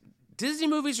 Disney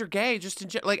movies are gay.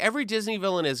 Like every Disney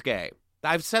villain is gay.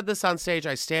 I've said this on stage.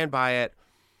 I stand by it.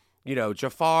 You know,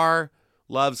 Jafar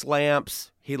loves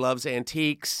lamps. He loves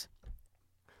antiques.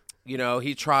 You know,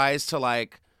 he tries to,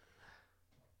 like,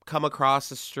 come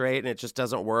across as straight, and it just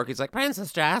doesn't work. He's like,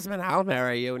 Princess Jasmine, I'll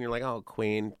marry you. And you're like, oh,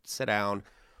 queen, sit down.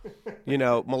 You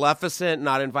know, Maleficent,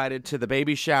 not invited to the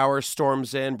baby shower,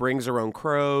 storms in, brings her own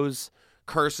crows,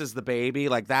 curses the baby.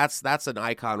 Like, that's an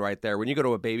icon right there. When you go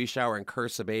to a baby shower and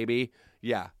curse a baby,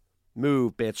 yeah,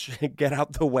 move, bitch. Get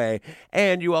out the way.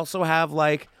 And you also have,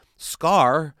 like,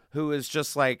 Scar, who is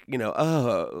just like, you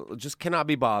know, just cannot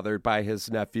be bothered by his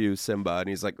nephew Simba, and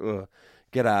he's like,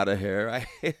 get out of here.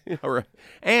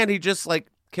 And he just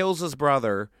like kills his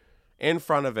brother in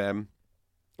front of him,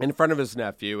 in front of his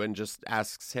nephew, and just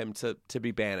asks him to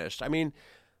be banished. I mean,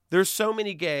 there's so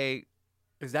many gay.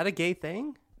 Is that a gay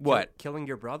thing? What? Killing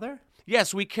your brother?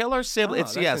 Yes, we kill our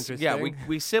siblings. Yes, yeah,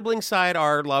 we sibling side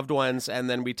our loved ones, and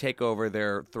then we take over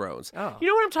their thrones. Oh. You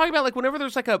know what I'm talking about? Like whenever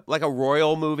there's like a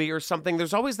royal movie or something,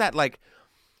 there's always that like,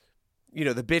 you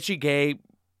know, the bitchy gay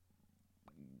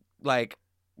like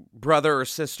brother or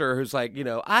sister who's like, you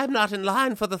know, I'm not in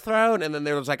line for the throne, and then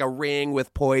there's like a ring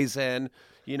with poison,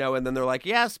 you know, and then they're like,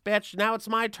 yes, bitch, now it's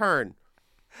my turn.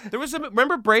 There was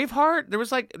remember Braveheart? There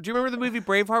was like, do you remember the movie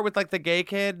Braveheart with like the gay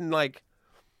kid and like.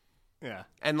 Yeah.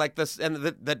 And like this, and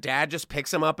the dad just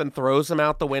picks him up and throws him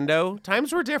out the window.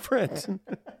 Times were different.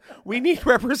 We need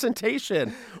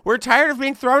representation. We're tired of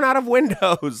being thrown out of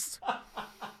windows.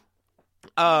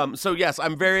 So yes,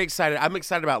 I'm very excited. I'm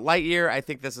excited about Lightyear. I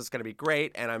think this is going to be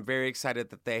great. And I'm very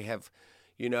excited that they have,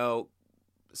 you know,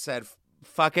 said,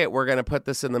 fuck it. We're going to put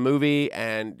this in the movie.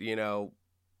 And, you know,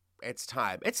 it's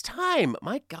time. It's time.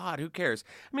 My God, who cares?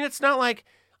 I mean, it's not like,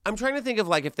 I'm trying to think of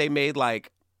like if they made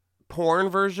like porn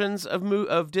versions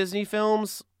of Disney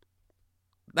films.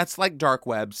 That's like dark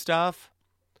web stuff.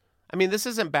 I mean, this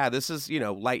isn't bad. This is, you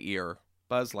know, Lightyear,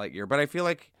 Buzz Lightyear. But I feel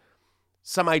like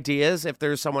some ideas, if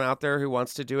there's someone out there who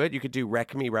wants to do it, you could do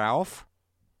Wreck Me Ralph.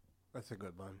 That's a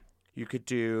good one. You could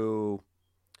do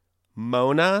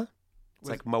Mona. It's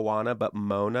like Moana, but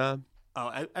Mona.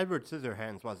 Oh, Edward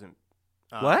Scissorhands wasn't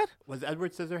What? Was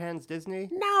Edward Scissorhands Disney?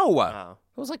 No. Oh.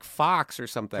 It was like Fox or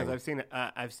something. Because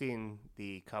I've seen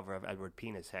the cover of Edward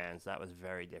Penis Hands. That was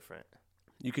very different.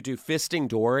 You could do Fisting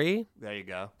Dory. There you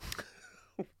go.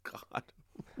 Oh, God.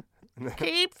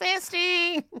 Keep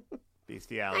fisting.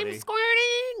 Bestiality. I'm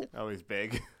squirting. Always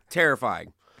big.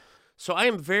 Terrifying. So I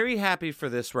am very happy for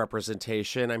this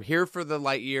representation. I'm here for the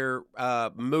Lightyear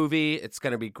movie. It's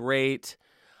going to be great.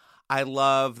 I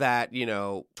love that,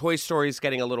 Toy Story's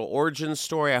getting a little origin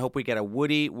story. I hope we get a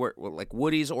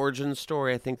Woody's origin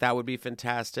story. I think that would be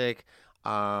fantastic.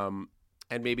 And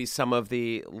maybe some of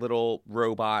the little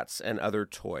robots and other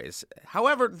toys.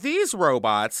 However, these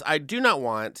robots, I do not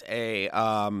want a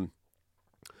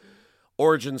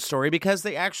origin story because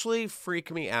they actually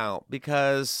freak me out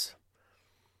because...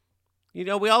 we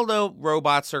all know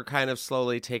robots are kind of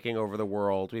slowly taking over the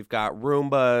world. We've got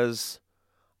Roombas.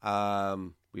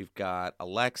 We've got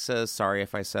Alexa. Sorry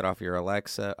if I set off your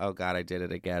Alexa. Oh, God, I did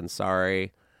it again.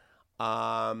 Sorry.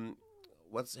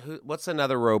 What's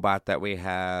another robot that we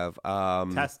have?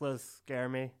 Teslas scare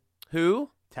me.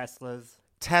 Who?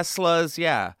 Teslas,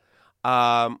 yeah.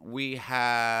 We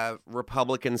have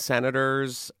Republican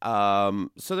senators. So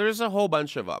there's a whole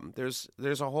bunch of them.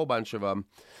 There's a whole bunch of them.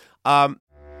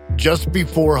 Just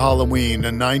before Halloween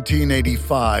in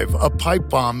 1985, a pipe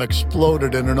bomb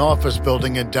exploded in an office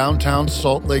building in downtown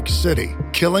Salt Lake City,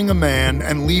 killing a man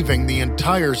and leaving the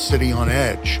entire city on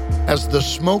edge. As the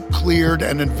smoke cleared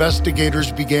and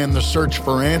investigators began the search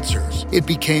for answers, it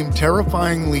became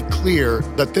terrifyingly clear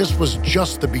that this was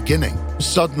just the beginning.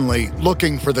 Suddenly,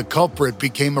 looking for the culprit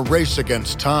became a race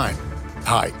against time.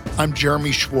 Hi, I'm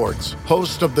Jeremy Schwartz,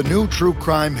 host of the new true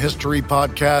crime history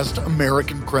podcast,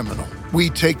 American Criminal. We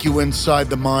take you inside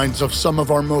the minds of some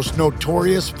of our most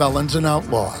notorious felons and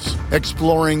outlaws,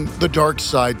 exploring the dark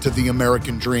side to the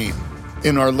American dream.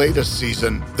 In our latest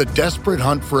season, the desperate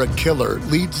hunt for a killer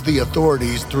leads the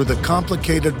authorities through the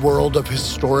complicated world of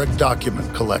historic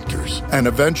document collectors, and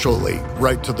eventually,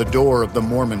 right to the door of the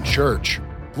Mormon Church.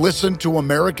 Listen to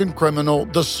American Criminal: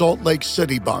 The Salt Lake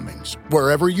City Bombings,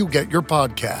 wherever you get your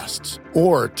podcasts.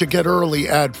 Or to get early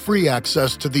ad-free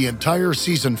access to the entire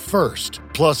season first,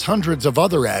 plus hundreds of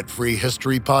other ad-free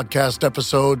history podcast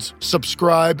episodes,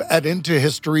 subscribe at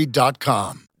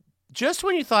intohistory.com. Just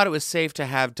when you thought it was safe to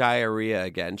have diarrhea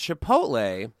again,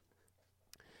 Chipotle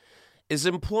is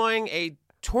employing a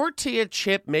tortilla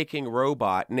chip making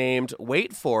robot named,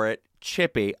 wait for it,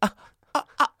 Chippy.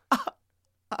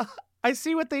 I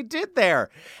see what they did there.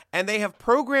 And they have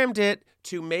programmed it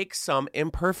to make some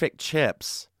imperfect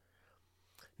chips.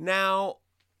 Now,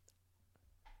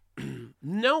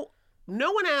 no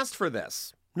one asked for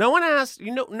this. No one asked,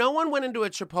 no one went into a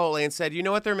Chipotle and said, you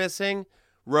know what they're missing?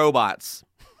 Robots.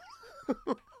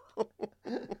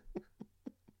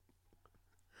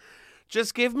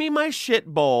 Just give me my shit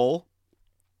bowl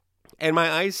and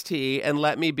my iced tea and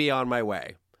let me be on my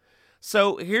way.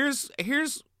 So here's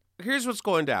what's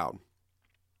going down.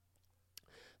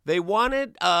 They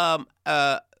wanted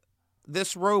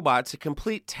this robot to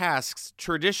complete tasks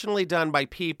traditionally done by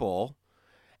people,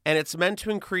 and it's meant to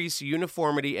increase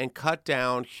uniformity and cut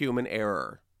down human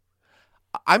error.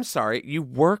 I'm sorry, you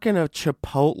work in a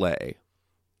Chipotle.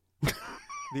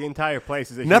 The entire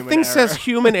place is a Nothing human error. says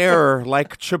human error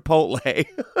like Chipotle.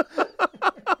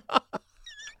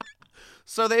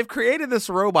 So they've created this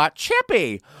robot,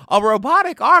 Chippy, a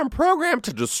robotic arm programmed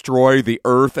to destroy the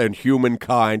earth and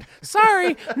humankind.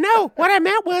 Sorry, no, what I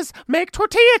meant was make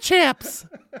tortilla chips.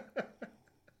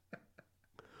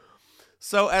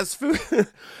 So as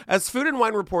Food and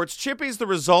Wine reports, Chippy's the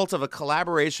result of a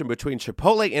collaboration between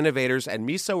Chipotle innovators and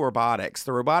Miso Robotics,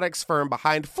 the robotics firm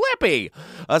behind Flippy,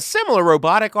 a similar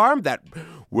robotic arm that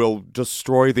will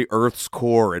destroy the Earth's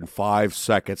core in 5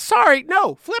 seconds. Sorry,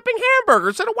 no, flipping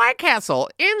hamburgers at a White Castle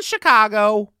in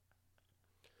Chicago.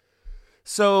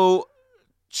 So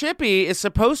Chippy is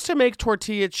supposed to make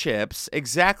tortilla chips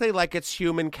exactly like its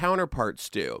human counterparts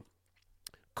do.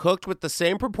 Cooked with the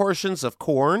same proportions of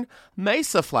corn,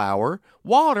 mesa flour,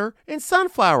 water, and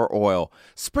sunflower oil,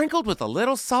 sprinkled with a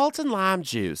little salt and lime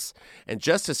juice. And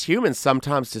just as humans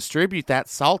sometimes distribute that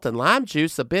salt and lime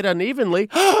juice a bit unevenly,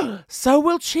 so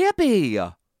will Chippy.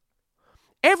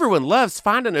 Everyone loves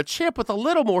finding a chip with a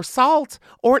little more salt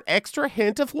or an extra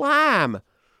hint of lime.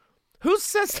 Who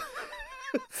says...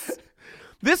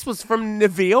 This was from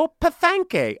Neville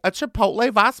Pathanke, a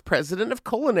Chipotle vice president of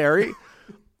culinary...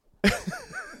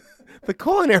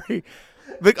 Culinary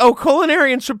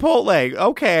and Chipotle.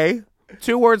 Okay.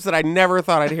 Two words that I never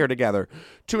thought I'd hear together.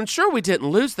 To ensure we didn't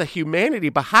lose the humanity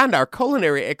behind our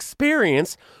culinary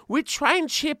experience, we trained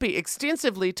Chippy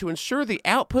extensively to ensure the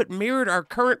output mirrored our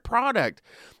current product,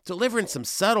 delivering some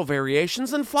subtle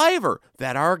variations in flavor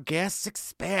that our guests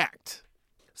expect.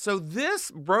 So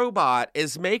this robot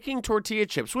is making tortilla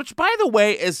chips, which, by the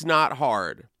way, is not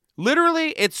hard.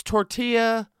 Literally, it's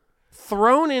tortilla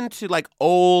thrown into, like,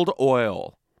 old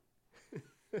oil.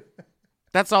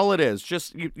 That's all it is.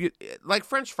 Just you like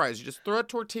French fries. You just throw a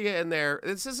tortilla in there.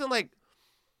 This isn't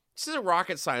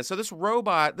rocket science. So this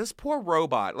poor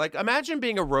robot, like imagine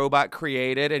being a robot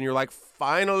created and you're like,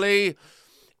 finally,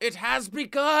 it has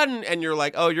begun. And you're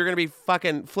like, oh, you're going to be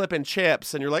fucking flipping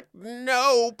chips. And you're like,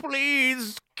 no,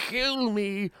 please kill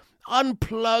me.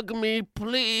 Unplug me,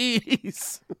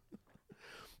 please.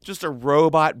 Just a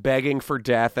robot begging for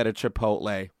death at a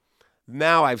Chipotle.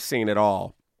 Now I've seen it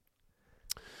all.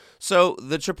 So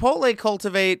the Chipotle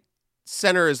Cultivate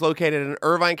Center is located in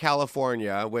Irvine,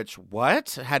 California, which,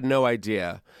 what? Had no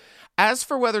idea. As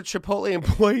for whether Chipotle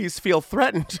employees feel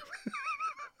threatened,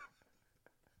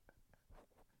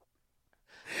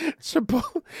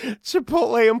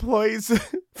 Chipotle employees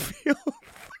feel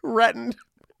threatened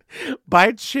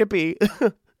by Chippy.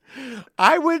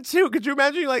 I would too. Could you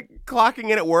imagine like clocking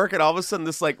in at work and all of a sudden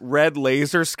this like red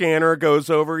laser scanner goes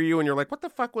over you and you're like, what the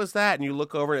fuck was that? And you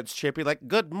look over and it's Chippy like,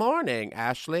 good morning,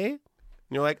 Ashley. And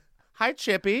you're like, hi,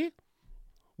 Chippy.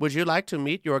 Would you like to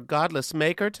meet your godless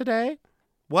maker today?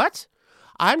 What?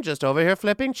 I'm just over here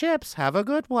flipping chips. Have a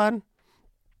good one.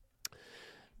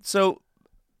 So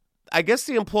I guess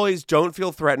the employees don't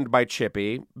feel threatened by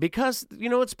Chippy because,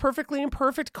 it's perfectly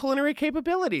imperfect culinary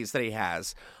capabilities that he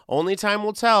has. Only time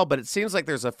will tell, but it seems like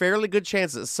there's a fairly good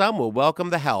chance that some will welcome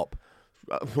the help.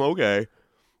 Okay.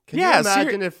 Can you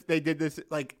imagine if they did this?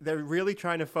 Like, they're really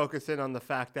trying to focus in on the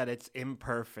fact that it's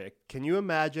imperfect. Can you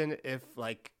imagine if,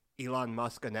 like, Elon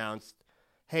Musk announced,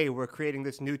 hey, we're creating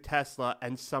this new Tesla,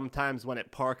 and sometimes when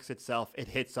it parks itself, it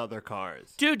hits other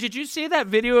cars. Dude, did you see that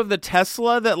video of the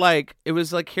Tesla that, like, it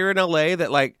was, like, here in L.A.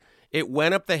 that, like, it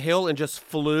went up the hill and just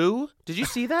flew? Did you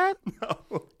see that?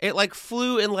 No. It, like,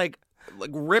 flew and, like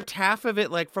ripped half of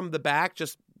it, like, from the back.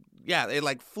 It,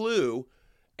 like, flew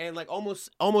and, like,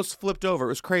 almost flipped over. It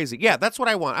was crazy. Yeah, that's what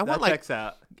I want. I want, like, checks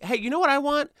out. Hey, you know what I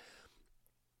want?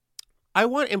 I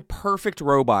want imperfect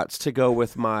robots to go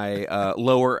with my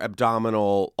lower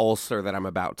abdominal ulcer that I'm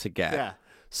about to get. Yeah.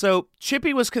 So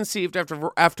Chippy was conceived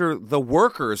after the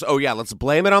workers. Oh, yeah, let's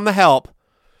blame it on the help.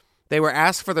 They were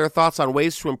asked for their thoughts on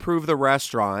ways to improve the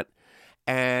restaurant.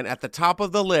 And at the top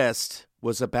of the list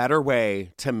was a better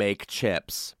way to make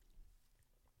chips.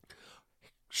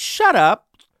 Shut up.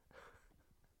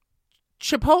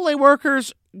 Chipotle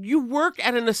workers, you work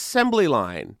at an assembly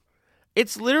line.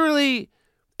 It's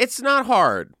not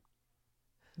hard.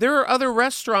 There are other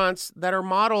restaurants that are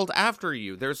modeled after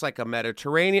you. There's like a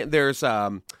Mediterranean. There's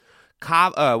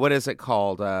what is it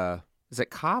called? Is it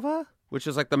Cava? Which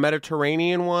is like the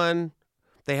Mediterranean one.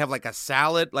 They have like a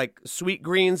salad, like sweet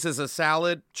greens is a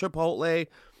salad Chipotle.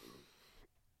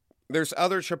 There's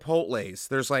other Chipotles.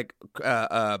 There's like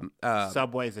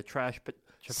Subway's a trash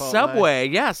Chipotle. Subway,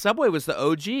 yeah, Subway was the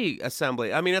OG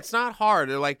assembly. I mean, it's not hard.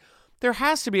 They're like, there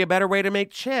has to be a better way to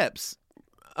make chips.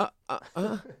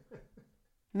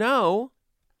 No,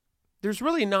 there's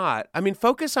really not. I mean,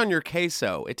 focus on your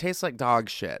queso. It tastes like dog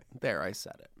shit. There, I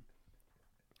said it.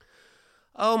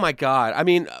 Oh my God. I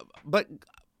mean, but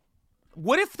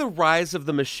what if the rise of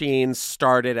the machines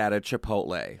started at a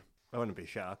Chipotle? I wouldn't be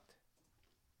shocked.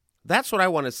 That's what I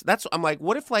want to. I'm like,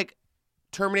 what if like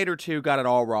Terminator 2 got it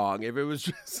all wrong? If it was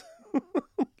just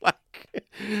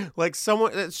like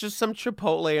someone, it's just some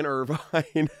Chipotle in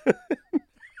Irvine.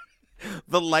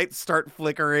 The lights start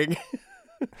flickering.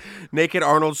 Naked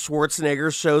Arnold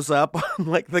Schwarzenegger shows up on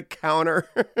like the counter.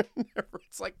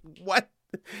 It's like, what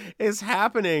is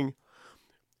happening?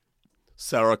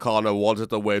 Sarah Connor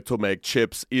wanted a way to make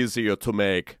chips easier to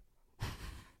make.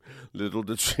 Little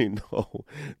did she know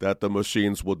that the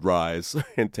machines would rise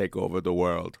and take over the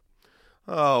world.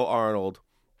 Oh, Arnold.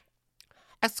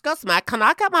 Excuse me, can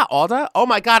I get my order? Oh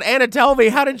my God, Anna Delvey,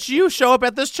 how did you show up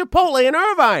at this Chipotle in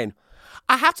Irvine?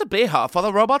 I have to be here for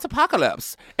the robot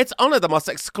apocalypse. It's only the most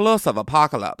exclusive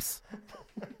apocalypse.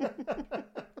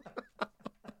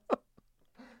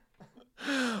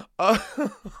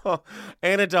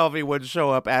 Anna Delvey would show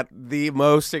up at the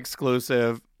most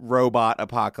exclusive robot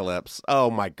apocalypse. Oh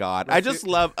my God. I just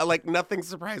love, like, nothing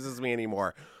surprises me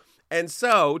anymore. And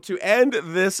so, to end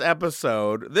this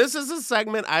episode, this is a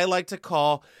segment I like to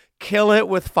call Kill It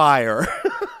With Fire.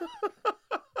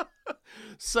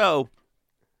 So,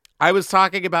 I was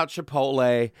talking about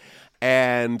Chipotle,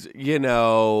 and,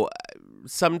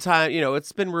 sometimes,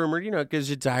 it's been rumored, it gives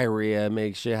you diarrhea,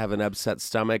 makes you have an upset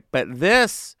stomach. But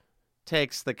this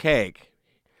takes the cake.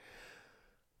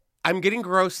 I'm getting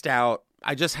grossed out.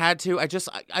 I just had to.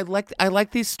 I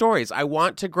like these stories. I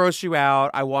want to gross you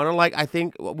out. I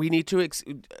think we need to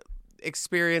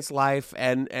experience life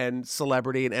and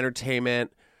celebrity and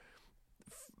entertainment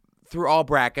through all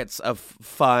brackets of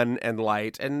fun and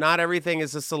light. And not everything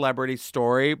is a celebrity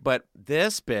story, but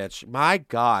this bitch, my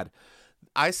God.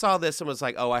 I saw this and was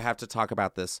like, oh, I have to talk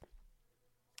about this.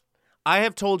 I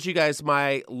have told you guys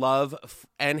my love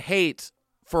and hate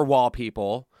for wall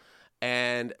people.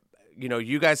 And,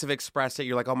 you guys have expressed it.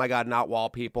 You're like, oh, my God, not wall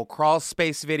people. Crawl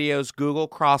space videos, Google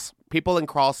people in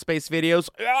crawl space videos.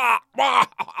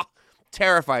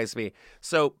 Terrifies me.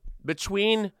 So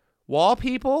between wall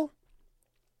people,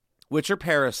 which are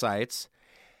parasites,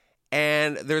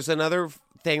 and there's another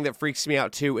thing that freaks me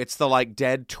out, too. It's the,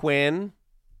 dead twin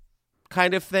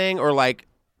kind of thing, or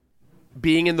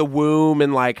being in the womb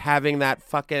and having that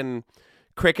fucking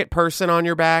cricket person on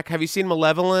your back. Have you seen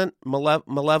Malevolent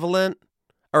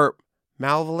or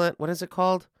Malevolent? What is it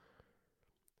called?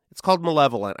 It's called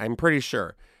Malevolent, I'm pretty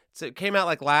sure. It came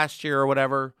out last year or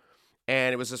whatever,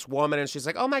 and it was this woman, and she's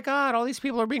like, oh my God, all these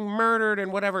people are being murdered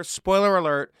and whatever. Spoiler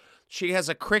alert, she has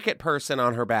a cricket person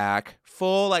on her back,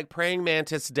 full praying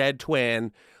mantis dead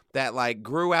twin that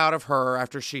grew out of her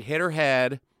after she hit her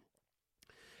head.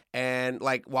 And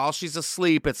while she's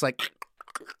asleep, it's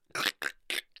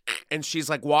and she's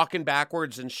walking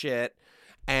backwards and shit.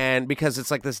 And because it's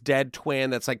this dead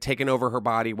twin that's taking over her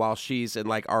body while she's in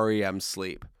REM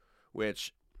sleep,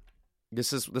 which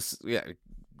this, yeah.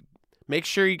 Make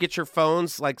sure you get your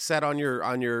phones set on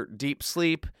your deep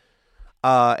sleep,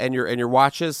 and your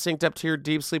watches synced up to your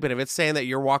deep sleep. And if it's saying that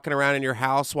you're walking around in your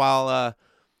house while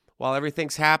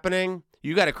everything's happening,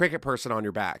 you got a cricket person on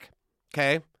your back.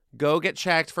 Okay. Go get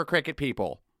checked for cricket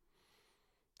people.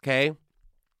 Okay?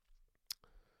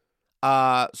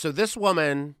 So this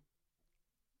woman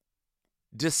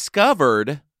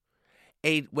discovered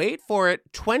a, wait for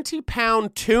it,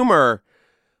 20-pound tumor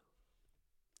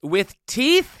with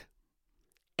teeth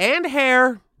and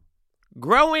hair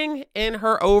growing in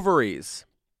her ovaries.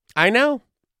 I know.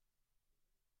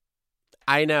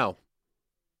 I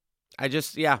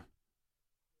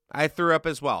threw up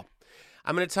as well.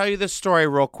 I'm going to tell you this story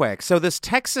real quick. So this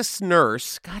Texas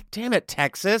nurse, God damn it,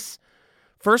 Texas.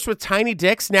 First with tiny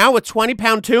dicks, now with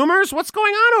 20-pound tumors? What's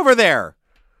going on over there?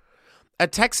 A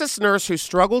Texas nurse who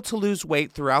struggled to lose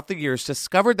weight throughout the years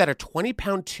discovered that a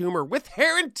 20-pound tumor with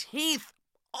hair and teeth,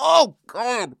 oh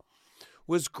God,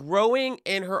 was growing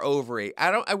in her ovary.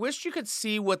 I wish you could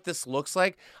see what this looks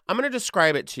like. I'm going to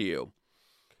describe it to you.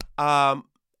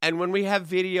 And when we have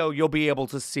video, you'll be able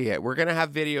to see it. We're going to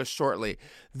have video shortly.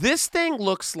 This thing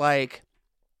looks like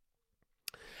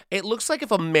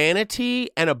if a manatee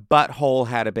and a butthole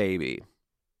had a baby.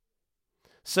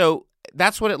 So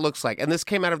that's what it looks like. And this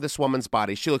came out of this woman's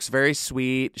body. She looks very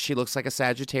sweet. She looks like a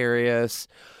Sagittarius.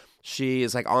 She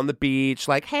is on the beach,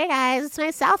 hey guys, it's my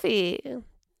selfie.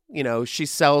 She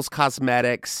sells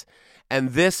cosmetics.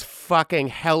 And this fucking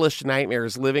hellish nightmare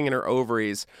is living in her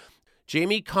ovaries.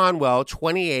 Jamie Conwell,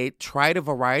 28, tried a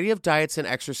variety of diets and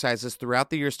exercises throughout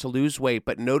the years to lose weight,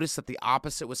 but noticed that the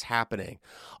opposite was happening.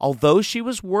 Although she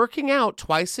was working out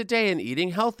twice a day and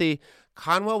eating healthy,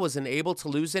 Conwell was unable to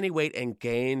lose any weight and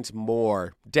gained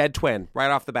more. Dead twin,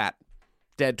 right off the bat.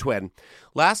 Dead twin.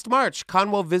 Last March,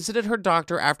 Conwell visited her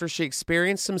doctor after she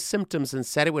experienced some symptoms and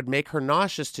said it would make her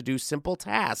nauseous to do simple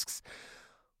tasks,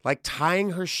 like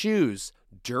tying her shoes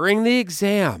during the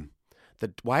exam.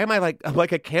 Why am I I'm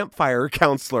like a campfire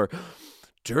counselor?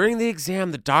 During the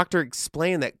exam, the doctor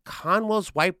explained that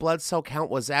Conwell's white blood cell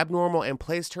count was abnormal and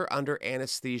placed her under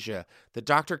anesthesia. The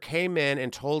doctor came in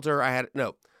and told her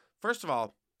first of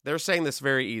all, they're saying this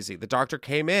very easy. The doctor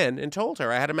came in and told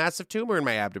her I had a massive tumor in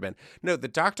my abdomen. No, the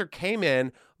doctor came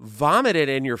in, vomited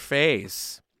in your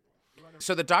face.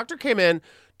 So the doctor came in,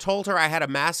 told her I had a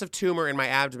massive tumor in my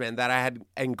abdomen that I had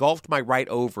engulfed my right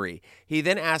ovary. He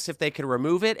then asked if they could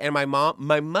remove it, and my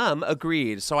mom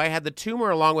agreed. So I had the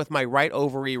tumor along with my right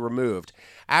ovary removed.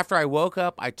 After I woke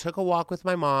up, I took a walk with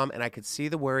my mom, and I could see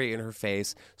the worry in her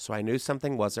face, so I knew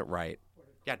something wasn't right.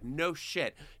 Yeah, no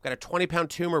shit. Got a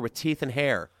 20-pound tumor with teeth and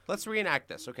hair. Let's reenact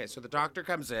this. Okay, so the doctor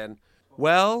comes in.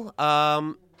 Well,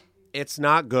 it's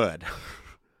not good.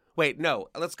 Wait, no,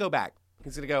 let's go back.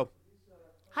 He's going to go,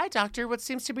 hi, doctor, what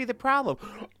seems to be the problem?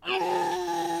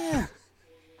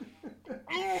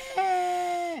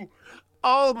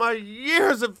 All my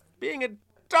years of being a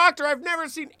doctor, I've never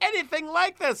seen anything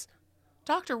like this.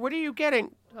 Doctor, what are you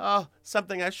getting? Oh,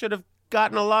 something I should have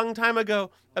gotten a long time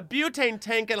ago. A butane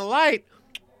tank and a light.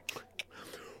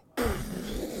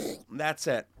 That's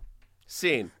it.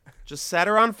 Scene. Just set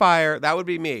her on fire. That would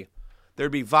be me.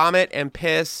 There'd be vomit and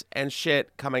piss and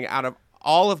shit coming out of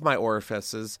all of my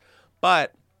orifices.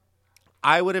 But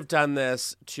I would have done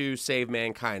this to save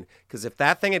mankind. Because if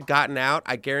that thing had gotten out,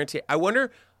 I guarantee... I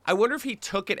wonder if he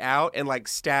took it out and, like,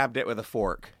 stabbed it with a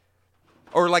fork.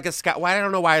 Or, like, a... I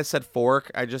don't know why I said fork.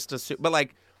 I just assumed... But,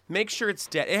 like, make sure it's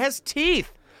dead. It has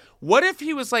teeth. What if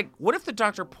he was, like... What if the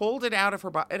doctor pulled it out of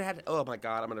her body? It had... Oh, my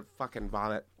God. I'm going to fucking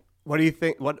vomit. What do you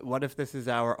think? What if this is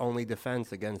our only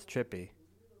defense against Chippy?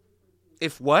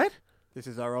 If what? This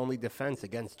is our only defense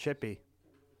against Chippy.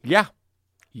 Yeah.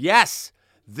 Yes.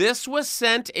 This was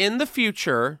sent in the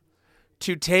future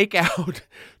to take out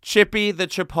Chippy the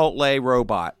Chipotle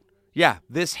robot. Yeah.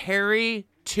 This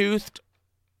hairy-toothed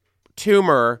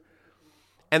tumor.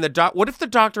 And what if the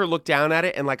doctor looked down at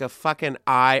it and like a fucking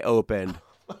eye opened?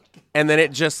 And then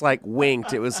it just like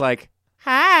winked. It was like,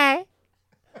 hi.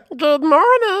 Good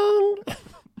morning.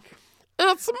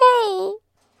 It's me,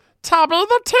 Tubby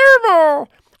the Tumor.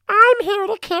 I'm here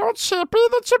to kill Chippy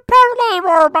the Chipotle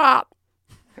robot.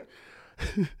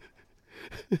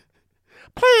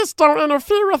 Please don't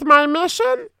interfere with my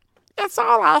mission. It's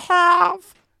all I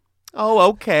have. Oh,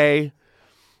 okay.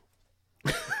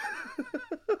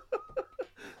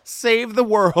 Save the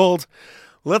world.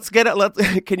 Let's get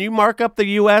it. Can you mark up the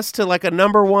U.S. to like a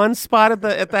 #1 spot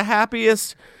at the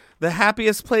happiest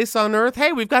place on earth?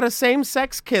 Hey, we've got a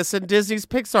same-sex kiss in Disney's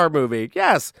Pixar movie.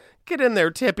 Yes. Get in there,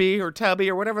 Tippy or Tubby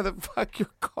or whatever the fuck you're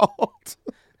called.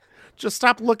 Just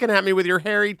stop looking at me with your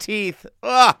hairy teeth.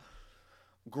 Ugh.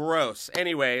 Gross.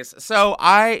 Anyways, so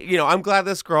I'm glad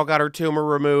this girl got her tumor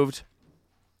removed.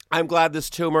 I'm glad this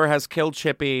tumor has killed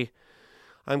Chippy.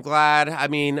 I'm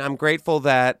grateful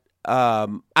that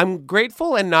I'm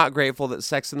grateful and not grateful that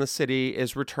Sex and the City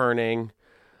is returning.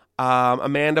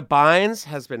 Amanda Bynes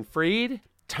has been freed.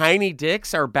 Tiny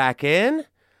dicks are back in.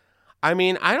 I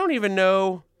don't even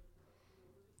know.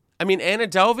 Anna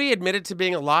Delvey admitted to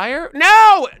being a liar.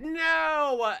 No.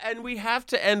 And we have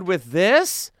to end with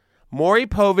this. Maury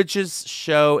Povich's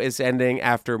show is ending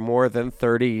after more than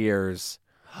 30 years.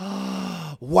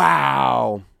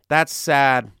 Wow. That's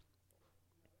sad.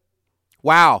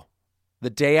 Wow. The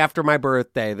day after my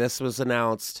birthday, this was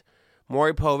announced.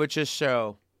 Maury Povich's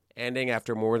show ending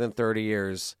after more than 30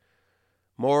 years.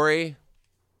 Maury,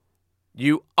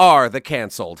 you are the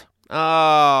canceled.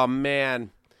 Oh,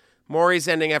 man. Maury's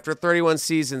ending after 31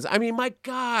 seasons. My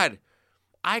God.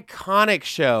 Iconic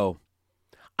show.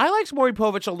 I liked Maury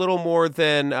Povich a little more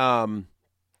than...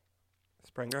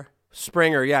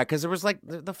 Springer, yeah, because it was like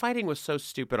the fighting was so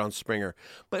stupid on Springer.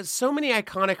 But so many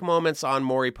iconic moments on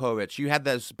Maury Povich. You had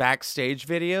those backstage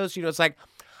videos. It's like,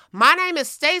 my name is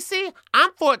Stacy,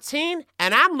 I'm 14,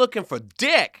 and I'm looking for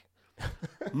dick.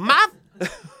 And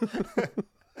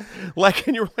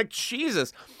you're like,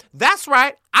 Jesus, that's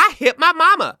right. I hit my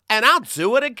mama, and I'll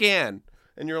do it again.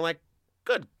 And you're like,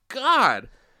 good God.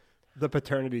 The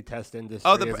paternity test industry.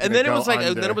 And then it was like,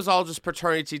 then it was all just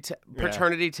paternity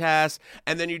tests,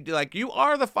 and then you'd be like, you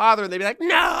are the father, and they'd be like,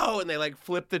 no, and they like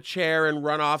flip the chair and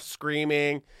run off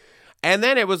screaming. And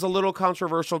then it was a little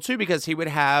controversial too because he would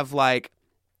have like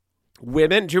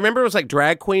women. Do you remember it was like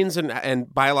drag queens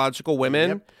and biological women?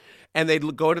 Yep. And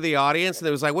they'd go to the audience and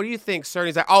they was like, what do you think, sir? And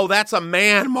he's like, oh, that's a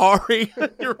man, Maury.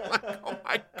 You're like, oh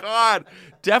my God.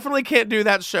 Definitely can't do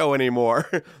that show anymore.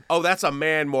 Oh, that's a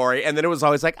man, Maury. And then it was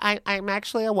always like, I'm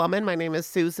actually a woman. My name is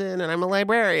Susan and I'm a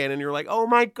librarian. And you're like, oh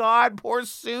my God, poor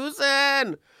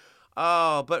Susan.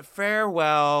 Oh, but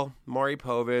farewell, Maury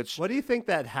Povich. What do you think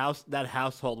that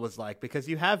household was like? Because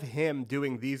you have him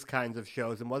doing these kinds of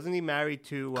shows. And wasn't he married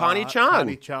to Connie Chung?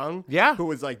 Connie Chung? Yeah. Who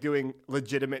was like doing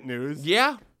legitimate news?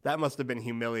 Yeah. That must have been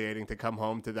humiliating to come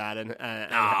home to that.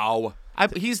 No,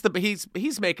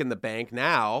 he's making the bank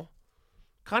now.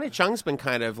 Connie Chung's been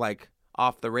kind of like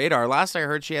off the radar. Last I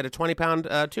heard, she had a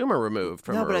 20-pound tumor removed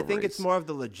from her but I ovaries. think it's more of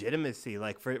the legitimacy.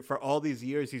 Like for all these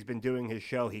years he's been doing his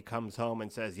show, he comes home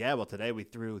and says, "Yeah, well today we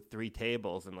threw 3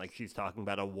 tables," and like she's talking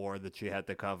about a war that she had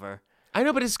to cover. I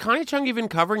know, but is Connie Chung even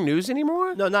covering news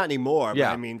anymore? No, not anymore.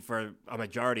 Yeah. But for a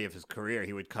majority of his career,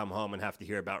 he would come home and have to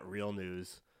hear about real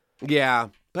news. Yeah,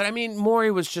 but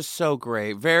Maury was just so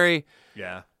great. Very,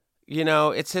 yeah.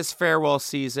 It's his farewell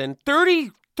season.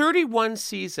 31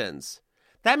 seasons.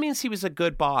 That means he was a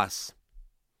good boss.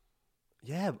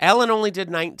 Yeah. Ellen only did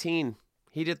 19.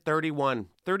 He did 31.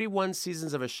 31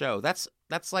 seasons of a show. That's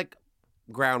like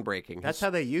groundbreaking. That's how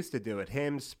they used to do it.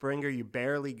 Him, Springer, you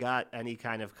barely got any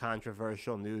kind of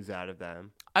controversial news out of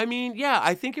them. Yeah,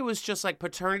 I think it was just like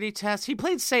paternity tests. He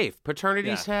played safe.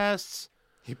 Paternity tests.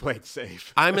 He played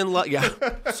safe. I'm in love. Yeah,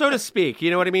 so to speak. You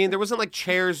know what I mean? There wasn't like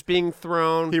chairs being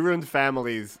thrown. He ruined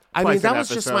families. I mean, that was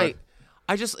just my.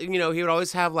 I just, he would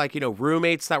always have like,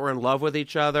 roommates that were in love with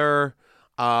each other.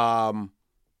 But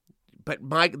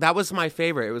that was my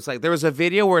favorite. It was like, there was a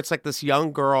video where it's like this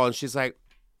young girl and she's like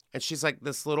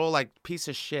this little like piece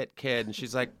of shit kid. And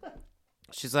she's like,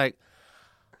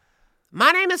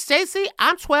 my name is Stacy.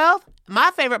 I'm 12.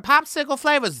 My favorite popsicle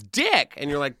flavor is dick. And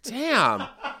you're like, damn.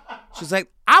 She's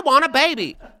like, I want a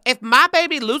baby. If my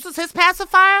baby loses his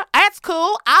pacifier, that's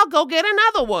cool. I'll go get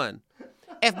another one.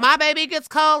 If my baby gets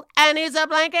cold and needs a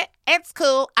blanket, it's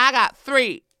cool. I got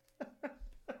 3.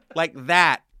 Like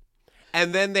that.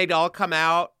 And then they'd all come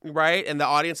out, right? And the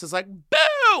audience is like,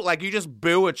 boo! Like, you just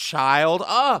boo a child.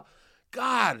 Oh,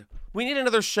 God. We need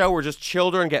another show where just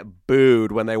children get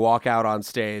booed when they walk out on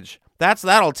stage.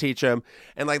 That'll teach them.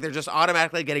 And, like, they're just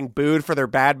automatically getting booed for their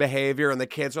bad behavior. And the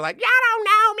kids are like, y'all don't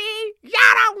know me.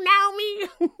 Y'all don't know me.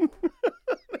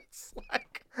 It's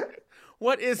like,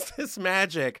 what is this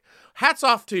magic? Hats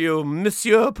off to you,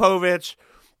 Monsieur Povich.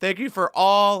 Thank you for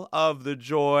all of the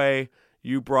joy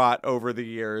you brought over the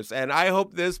years. And I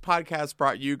hope this podcast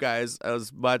brought you guys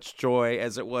as much joy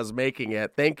as it was making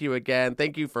it. Thank you again.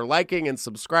 Thank you for liking and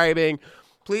subscribing.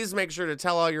 Please make sure to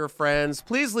tell all your friends.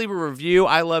 Please leave a review.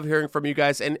 I love hearing from you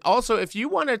guys. And also, if you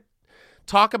want to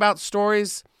talk about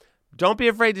stories, don't be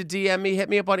afraid to DM me. Hit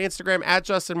me up on Instagram at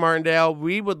Justin Martindale.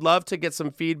 We would love to get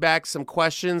some feedback, some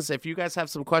questions. If you guys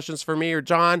have some questions for me or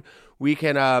John, we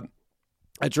can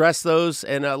address those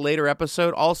in a later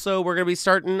episode. Also, we're going to be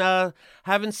starting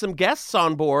having some guests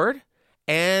on board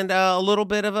and a little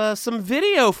bit of some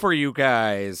video for you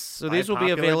guys. So these will be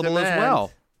available as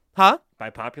well. Huh? By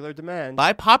popular demand.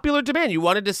 By popular demand. You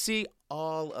wanted to see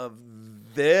all of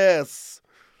this.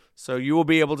 So you will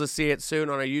be able to see it soon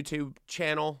on a YouTube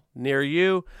channel near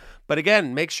you. But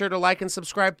again, make sure to like and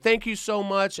subscribe. Thank you so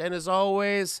much. And as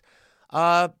always,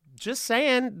 just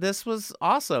saying, this was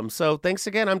awesome. So thanks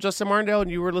again. I'm Justin Martindale, and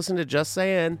you were listening to Just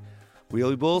Saying. We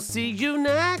will see you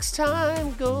next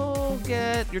time. Go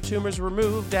get your tumors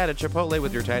removed at a Chipotle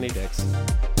with your tiny dicks.